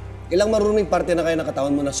 Ilang marunong parte na kayo ng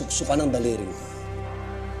katawan mo na suksukan ng daliring.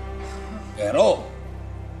 Pero,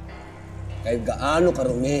 kahit gaano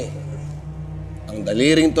karumi, ang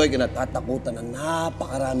daliring to ay kinatatakutan ng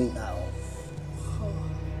napakaraming tao.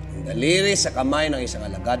 Ang daliri sa kamay ng isang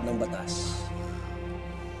alagad ng batas.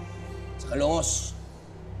 Sa kalungos,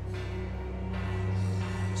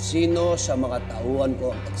 sino sa mga tauhan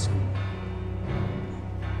ko ang taksin?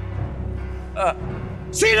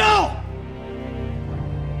 Sino?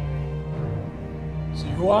 Si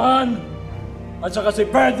Juan, at saka si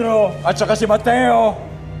Pedro, at saka si Mateo,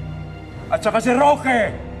 at saka si Roque.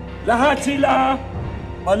 Lahat sila,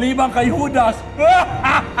 maliban kay Judas.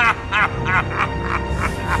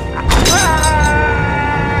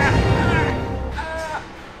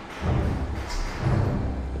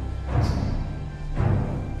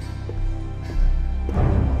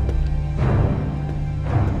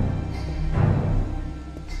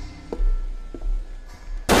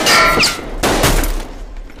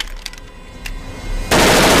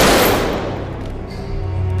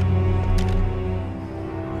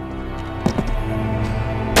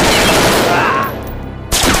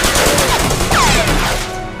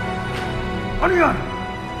 Ano yan?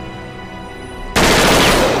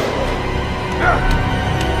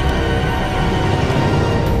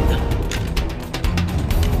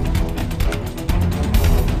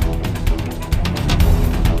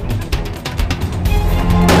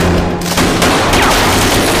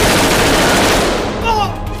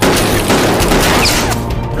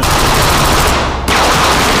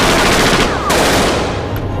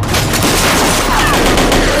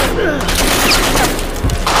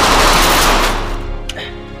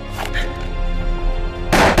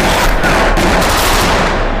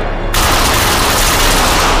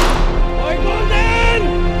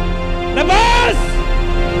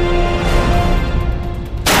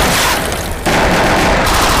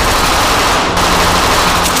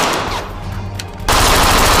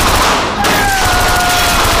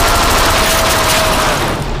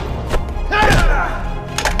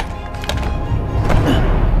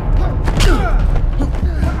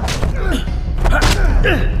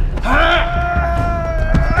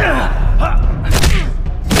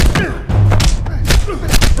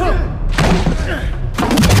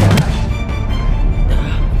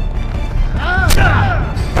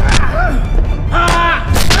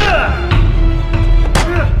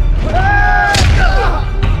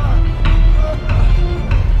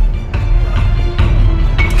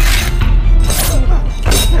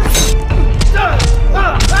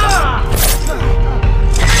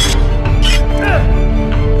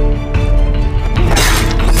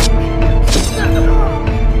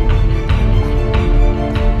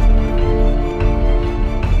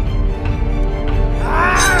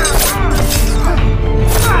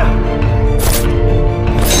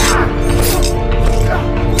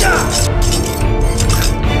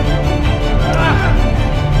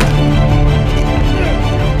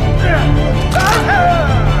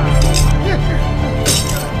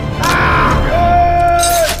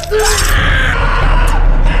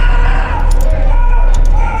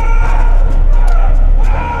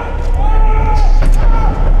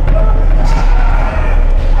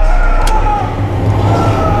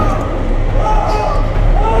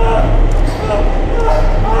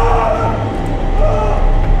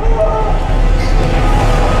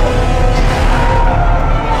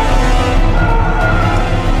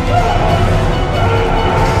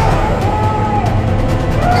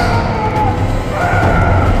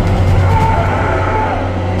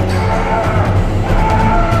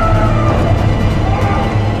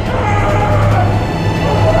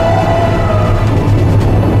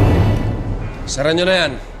 Tira nyo na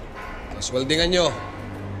yan. Tapos weldingan nyo.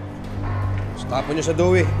 Tapos tapon nyo sa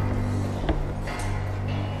Dewey.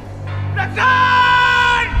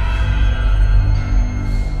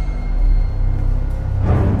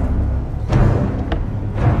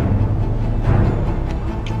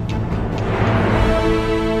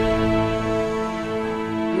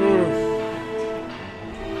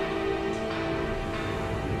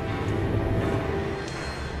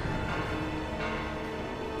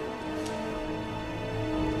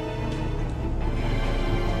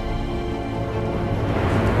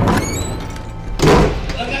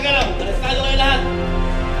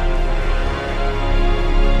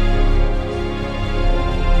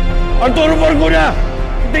 Arturo Porcuna!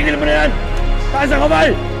 Tigil mo na yan! Taas ang kamay!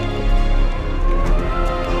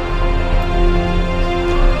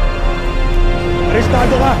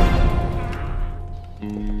 Arestado ka!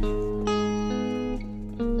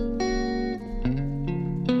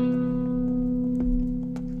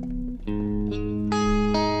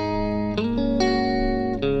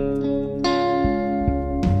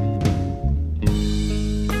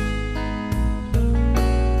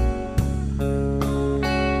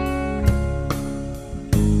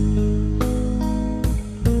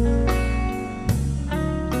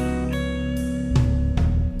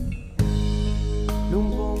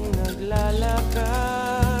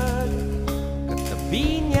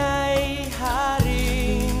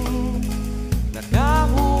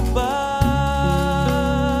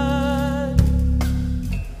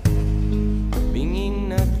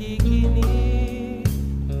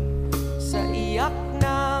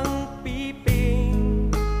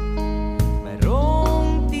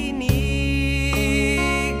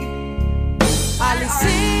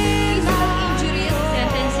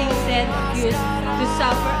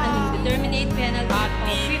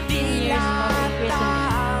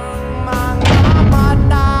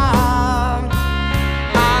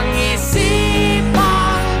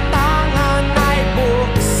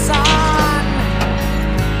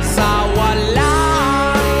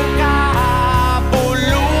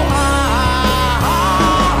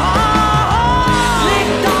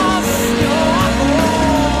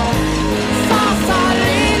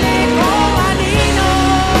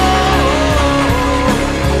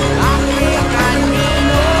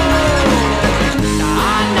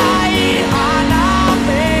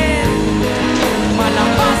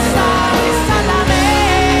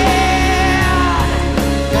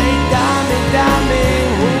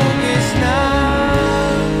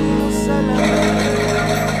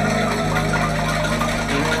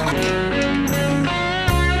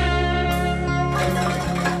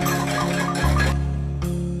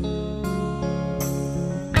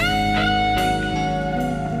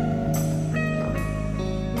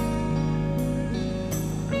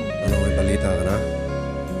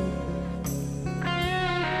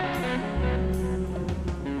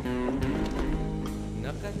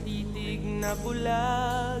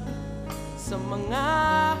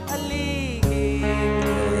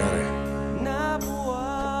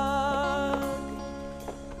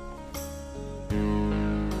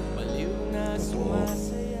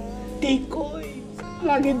 Tikoy,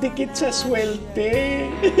 laging dikit sa swerte.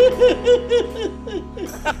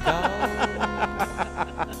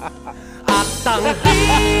 At ang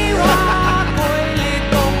diwa ko'y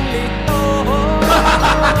litong-lito.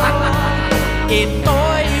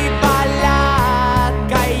 Ito'y balat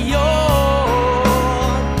kayo.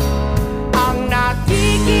 Ang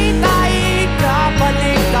nakikita'y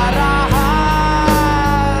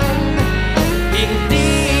kabaligtarahan.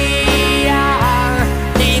 Hindi ang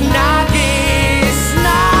tinagis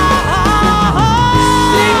na.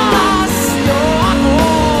 Ligtas niyo ako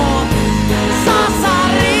sa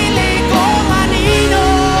sarili kong anino.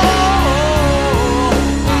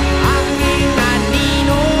 Ang aking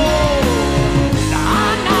anino.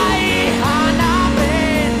 Saan ay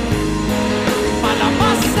hanapin?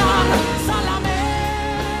 Palabas ng salamin.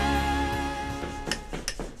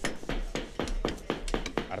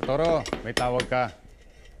 Arturo, may tawag ka.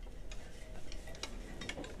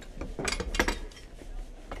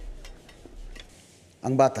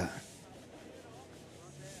 Ang bata.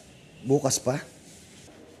 Bukas pa?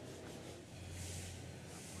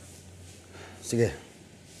 Sige.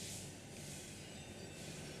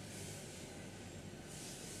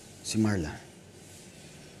 Si Marla.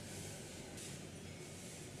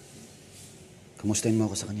 Kamustahin mo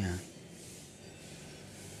ako sa kanya, ha?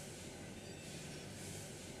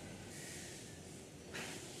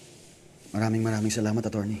 Maraming salamat,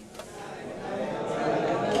 attorney.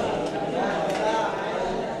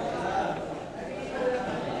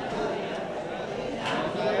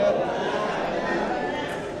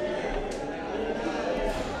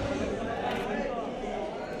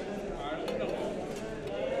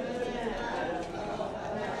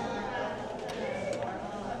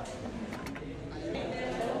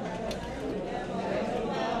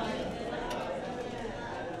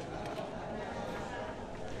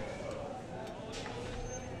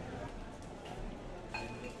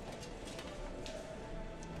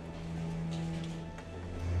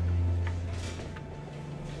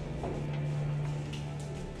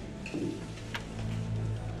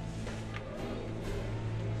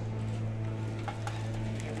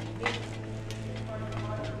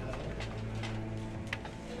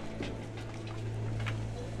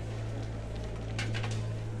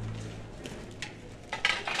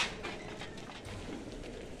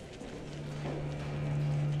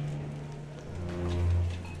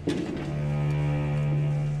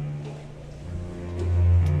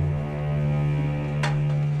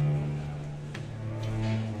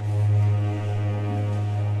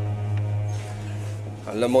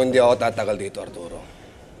 Alam mo, hindi ako tatagal dito, Arturo.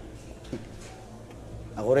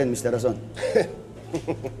 Ako rin, Mr. Rason.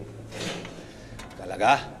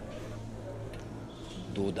 Talaga?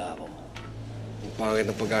 Duda ako. Ang pangit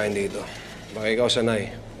ng pagkain dito. Baka ikaw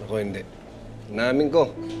sanay. Ako hindi. Namin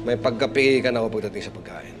ko, may pagkapihikan ako pagdating sa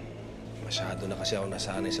pagkain. Masyado na kasi ako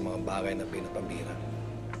nasanay sa mga bagay na pinapambira.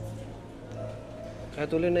 Kaya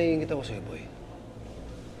tuloy naiingit ako sa'yo, boy.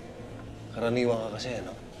 Karaniwan ka kasi,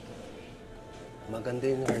 ano? Maganda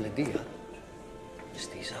yung Arlady, ha?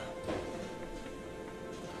 Mestiza.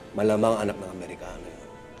 Malamang anak ng Amerikano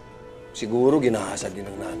yun. Siguro ginahasad din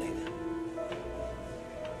ng nanay niya.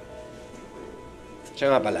 Siya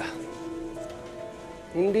nga pala,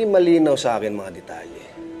 hindi malinaw sa akin mga detalye.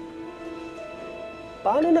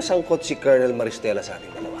 Paano nasangkot si Colonel Maristela sa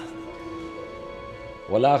ating dalawa?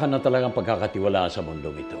 Wala ka na talagang pagkakatiwalaan sa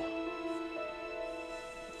mundong ito.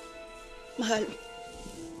 Mahal,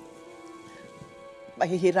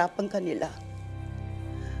 mahihirapan ka nila.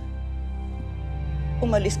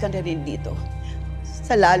 Umalis ka na rin dito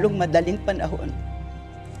sa lalong madaling panahon.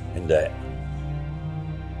 Hindi.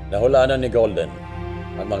 Nahulaan na ni Golden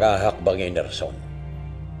ang mga hakbangin ni Rason.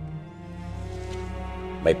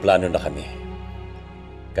 May plano na kami.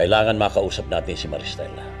 Kailangan makausap natin si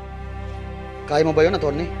Maristela. Kaya mo ba yun,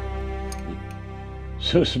 Atty.?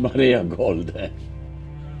 Sus Maria Golden.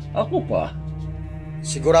 Ako pa.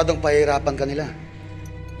 Siguradong pahihirapan ka nila.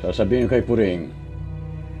 Sasabihin kay Puring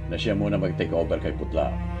na siya muna mag-take over kay Putla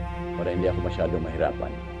para hindi ako masyadong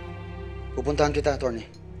mahirapan. Pupuntahan kita, Atty.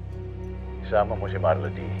 Isama mo si Marla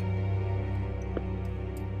D.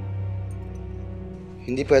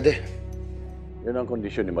 Hindi pwede. Yun ang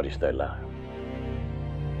kondisyon ni Maristela.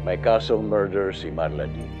 May kasong murder si Marla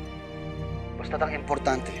D. Basta't ang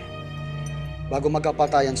importante, bago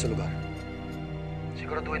magkapatayan sa lugar,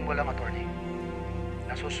 siguraduhin mo lang, Atty.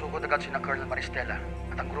 Nasusugod agad sina Colonel Maristela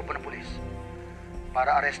at ang grupo ng pulis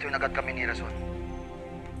para arestuin agad kami ni Rason.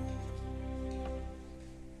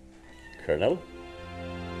 Colonel?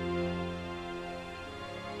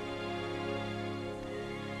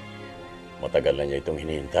 Matagal na niya itong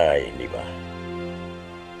hinihintay, hindi ba?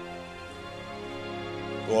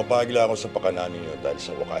 Pumapagila ako sa pakanan ninyo dahil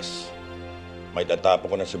sa wakas, may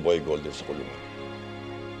tatapo ko na si Boy Golden sa kulungan.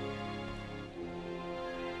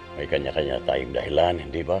 May kanya-kanya tayong dahilan,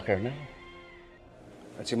 hindi ba, Colonel?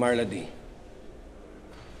 At si Marla D.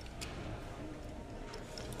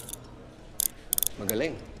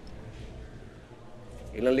 Magaling.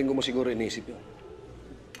 Ilang linggo mo siguro iniisip yun.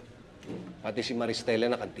 Pati si Maristela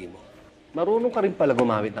na kanti mo. Marunong ka rin pala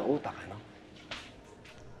gumamit ng utak, ano?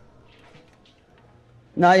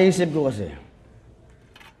 Naisip ko kasi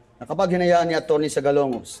na kapag hinayaan ni Atty.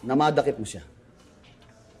 Sagalongos na madakip mo siya,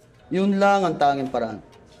 yun lang ang tanging paraan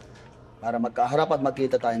para magkaharap at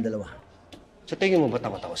magkita tayong dalawa. Sa tingin mo ba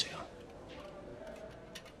takot ako sa'yo?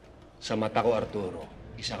 Sa mata ko, Arturo,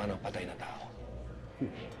 isa ka ng patay na tao.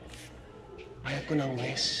 Ayat ko ng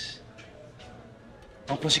wes.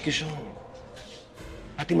 Ang prosekusyon.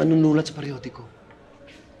 Pati manunulat sa periodiko.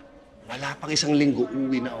 Wala pang isang linggo,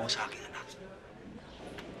 uwi na ako sa aking anak.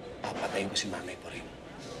 Papatayin ko si Manay po rin.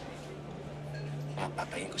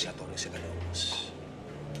 Papatayin ko si Atty. Sagalongos.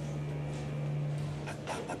 At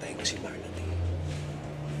papatayin ko si Marla D.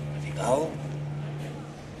 At ikaw,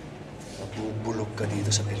 mabubulog ka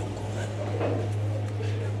dito sa pilungkungan.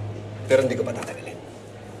 Pero hindi ko pa tatagalin.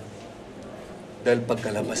 Dahil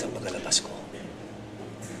pagkalabas ang pagkalabas ko,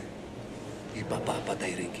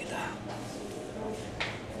 ipapapatay rin kita.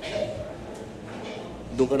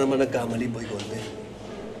 Doon ka naman nagkamali, Boy Golden.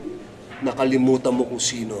 Nakalimutan mo kung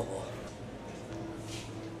sino ako.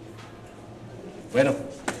 Bueno,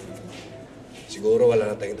 siguro wala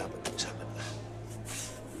na tayong dapat pag-usapan pa.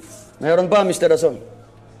 Mayroon pa, Mr. Rason.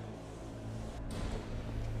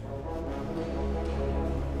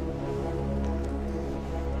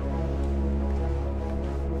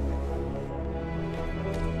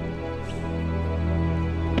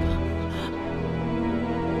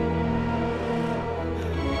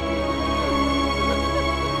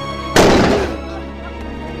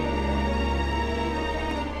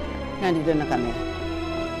 Nandito na kami.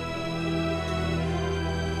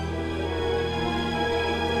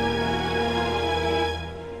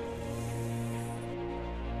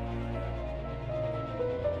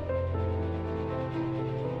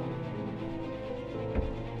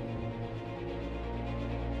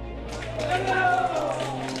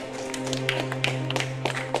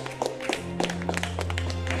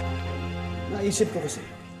 Naisip ko kasi,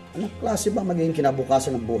 anong klase ba magiging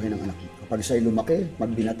kinabukasan ng buhay ng anak mo kapag siya'y lumaki,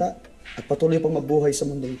 magbinata, at patuloy pang mabuhay sa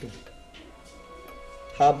mundo ito?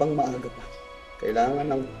 Habang maaga pa,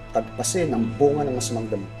 kailangan ng tagpasin ang bunga ng masamang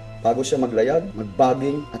damo bago siya maglayag,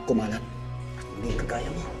 magbaging at kumalat. At hindi kagaya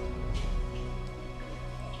mo.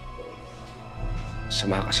 Sa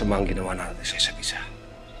mga kasamaang ginawa natin sa isa't isa,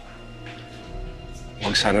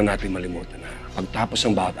 huwag sana natin malimutan na pagtapos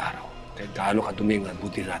ng bawat araw, kahit gaano kadumi ang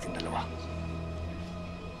buti natin dalawa,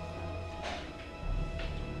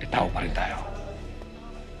 tao pa rin tayo.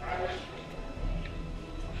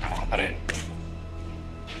 Tao ka pa rin.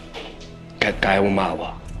 Kahit kaya mo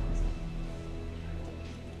maawa,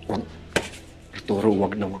 Arturo,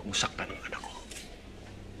 huwag na huwag mo saktan ang anak ko.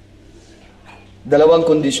 Dalawang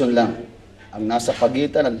kondisyon lang ang nasa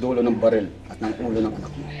pagitan ng dulo ng baril at ng ulo ng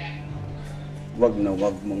anak mo. Huwag na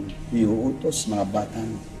huwag mong iuutos mga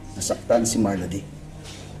batang nasaktan si Marlady,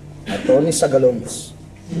 Atty. Sagalongos,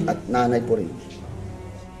 at nanay po rin.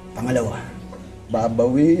 Pangalawa,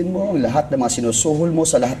 babawiin mo ang lahat ng mga sinusuhol mo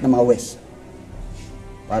sa lahat ng mga wes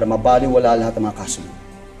para mabaliwala lahat ng mga kaso mo.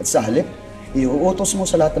 At sa halip, iuutos mo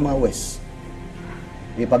sa lahat ng mga wes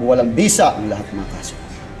ipagwalang bisa ang lahat ng mga kaso.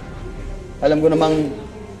 Alam ko namang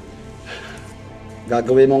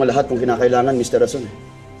gagawin mo ang lahat kung kinakailangan, Mr. Rason.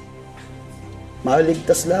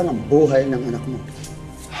 Maligtas lang ang buhay ng anak mo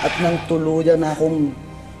at nang tuluyan na akong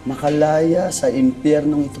makalaya sa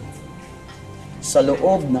impyernong ito sa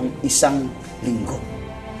loob ng 1 linggo.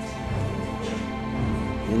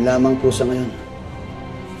 Yun lamang po sa ngayon.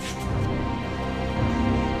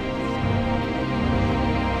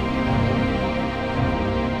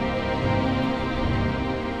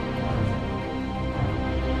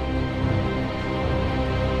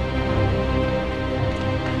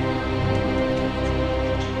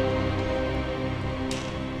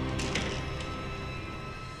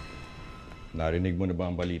 Narinig mo na ba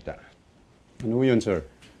ang balita? Ano yun, sir?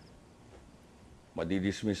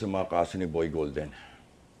 Madidismiss ang mga kaso ni Boy Golden.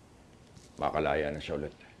 Makalaya na siya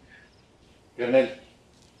ulit. Colonel,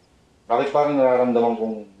 bakit parang nararamdaman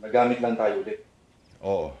kong nagamit lang tayo ulit?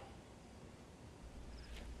 Oo.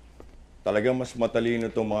 Talagang mas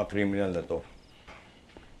matalino itong mga kriminal na to.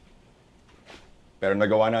 Pero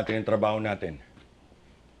nagawa natin yung trabaho natin.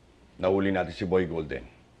 Nahuli natin si Boy Golden,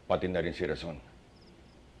 pati na rin si Rason.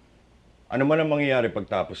 Ano man ang mangyayari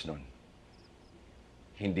pagtapos nun,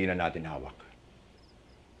 hindi na natin hawak.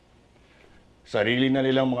 Sarili na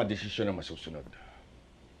nilang mga desisyon ang masusunod.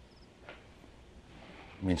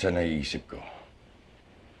 Minsan naiisip ko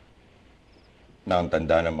na ang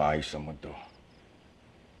tanda na maayos sa mundo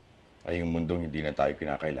ay yung mundong hindi na tayo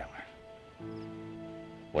kinakailangan.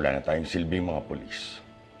 Wala na tayong silbing mga pulis.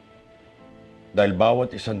 Dahil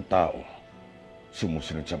bawat isang tao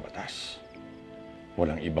sumusunod sa batas.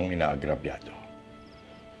 Walang ibang inaagrabyado.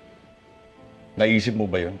 Naisip mo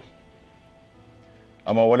ba yun?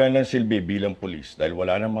 Ang mawalan ng silbi bilang pulis dahil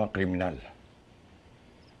wala ng mga kriminal.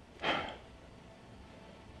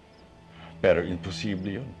 Pero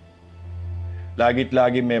imposible yun.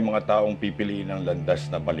 Lagit-lagi may mga taong pipiliin ng landas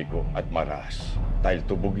na baliko at maras dahil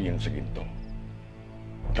tubog yun sa ginto.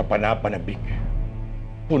 Kapanapanabik,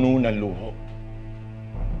 puno ng luho.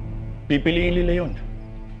 Pipiliin nila yun.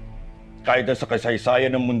 Kahit na sa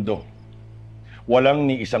kasaysayan ng mundo, walang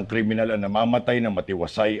ni isang kriminal ang namamatay na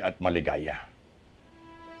matiwasay at maligaya.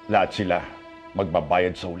 Lahat sila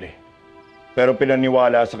magbabayad sa uli. Pero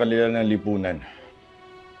pinaniwala sa kanila ng lipunan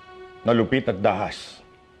na lupit at dahas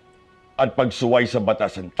at pagsuway sa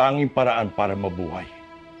batas ang tanging paraan para mabuhay.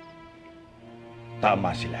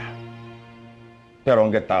 Tama sila. Pero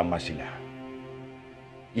hanggat tama sila,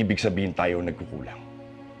 ibig sabihin tayo nagkukulang.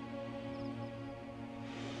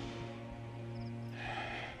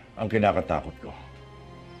 Ang kinakatakot ko,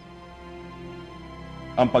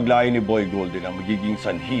 ang paglayo ni Boy Golden ang magiging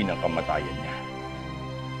sanhi ng kamatayan niya.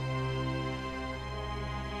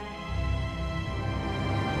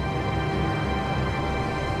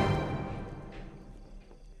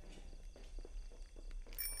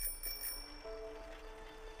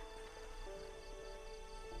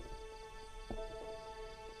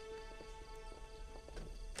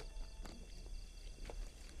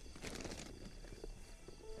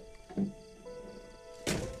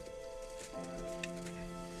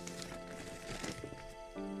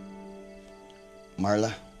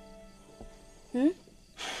 Marla.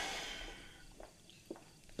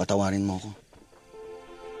 Patawarin mo ako.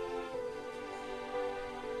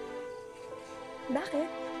 Bakit?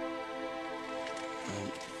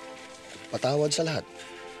 Patawad sa lahat.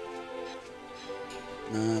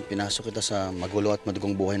 Na pinasok kita sa magulo at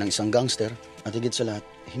madugong buhay ng isang gangster. At higit sa lahat,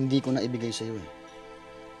 hindi ko na ibigay sa iyo eh.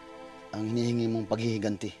 ang hinihingi mong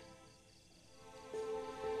paghihiganti.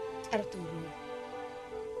 Arturo,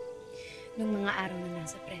 nung mga araw na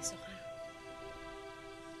nasa preso ka,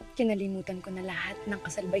 kinalimutan ko na lahat ng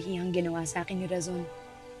kasalbahihang ginawa sa akin ni Razon.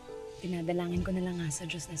 Dinadalangin ko na lang nga sa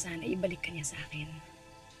Diyos na sana ibalik ka niya sa akin.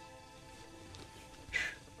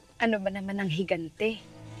 Ano ba naman ang higante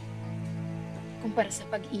kumpara sa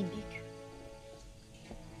pag-ibig?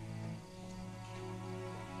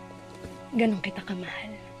 Ganon kita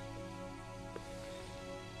kamahal.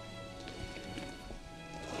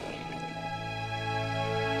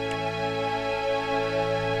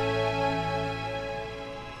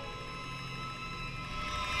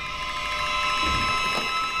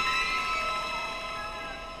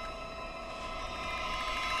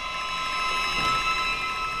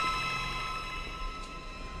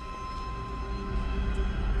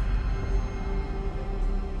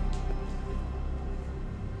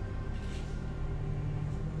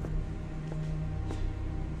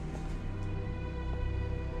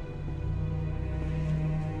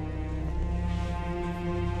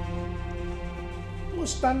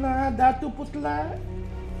 Musta na, Datu Putla?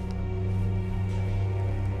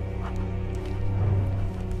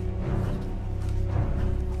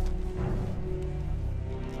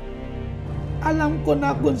 Alam ko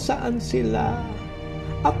na kung saan sila.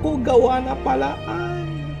 Ako gawa na palaan.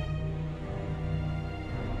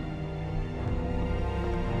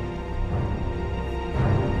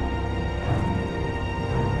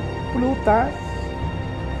 Plutas,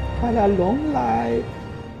 para long life.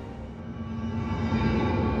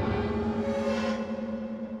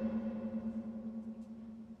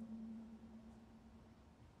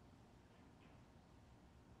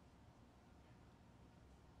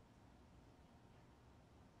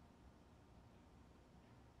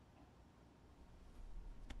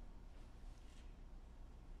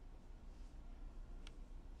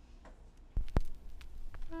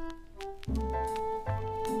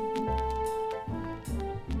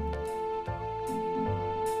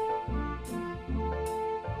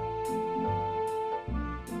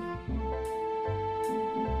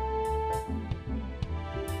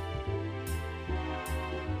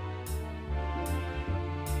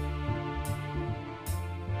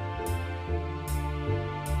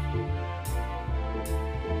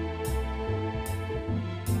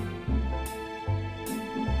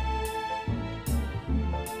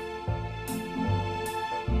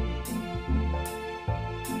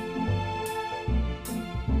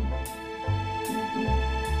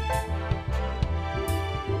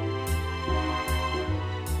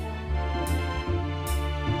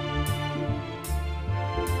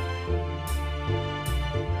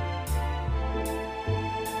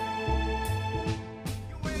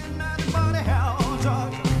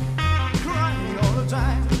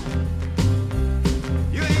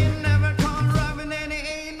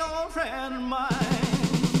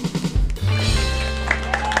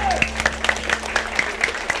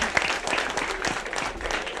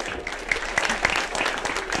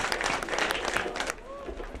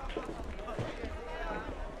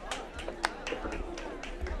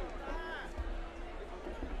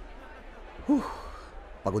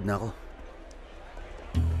 Pagod na ako.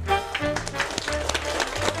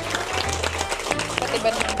 Pati ba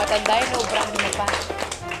naman matanda yun, obrahan mo pa?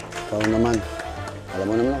 Ikaw naman. Alam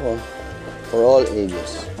mo naman ako. For all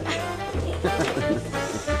ages.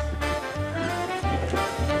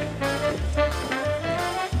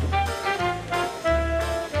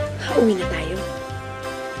 Uwi na tayo.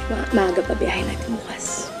 Maaga pa biyahe natin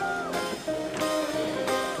bukas.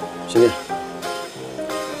 Sige.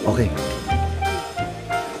 Okay.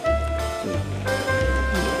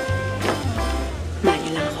 Banyo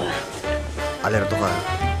lang ako, ha? Alerto ka.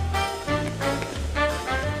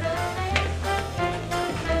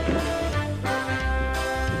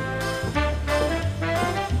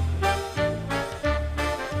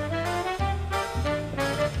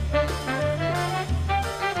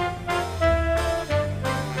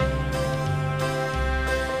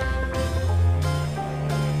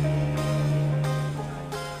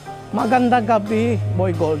 Magandang gabi,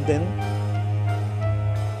 Boy Golden.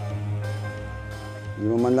 Hindi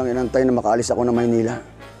mo man lang inantay na makaalis ako ng Maynila.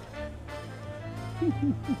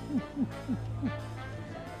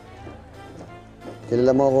 Kilala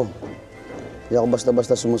mo ako. Hindi ako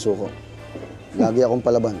basta-basta sumusuko. Lagi akong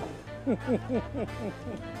palaban.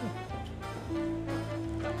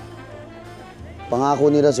 Pangako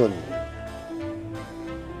ni Razon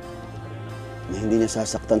na hindi niya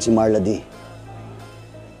sasaktan si Marla D.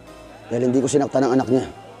 Dahil hindi ko sinaktan ang anak niya.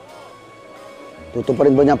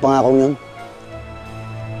 Tutuparin ba niya ang pangakong yun?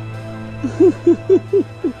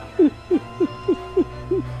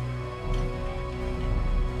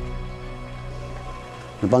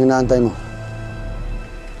 pang inaantay mo?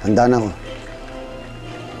 Handa na ako.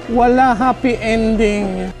 Wala happy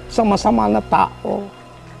ending sa masama na tao.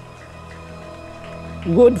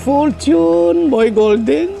 Good fortune, Boy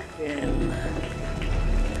Golden.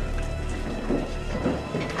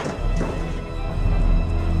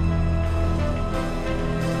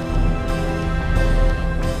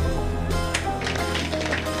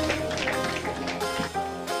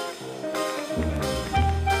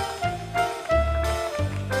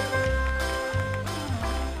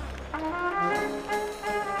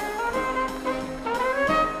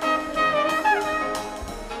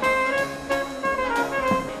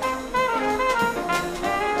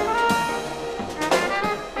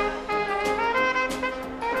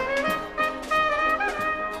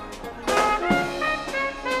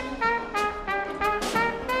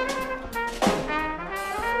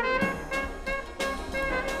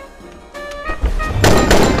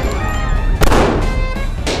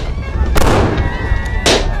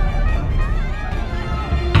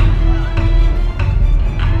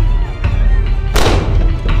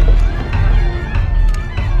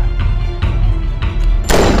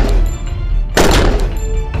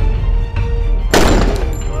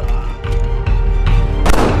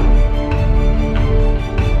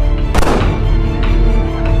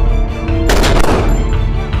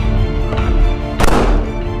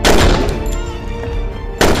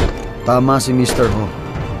 Tama si Mr. Ho.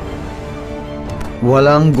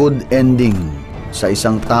 Walang good ending sa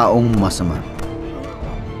isang taong masama.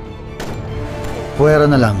 Puwera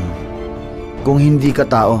na lang kung hindi ka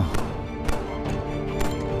tao.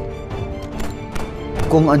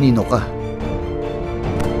 Kung anino ka.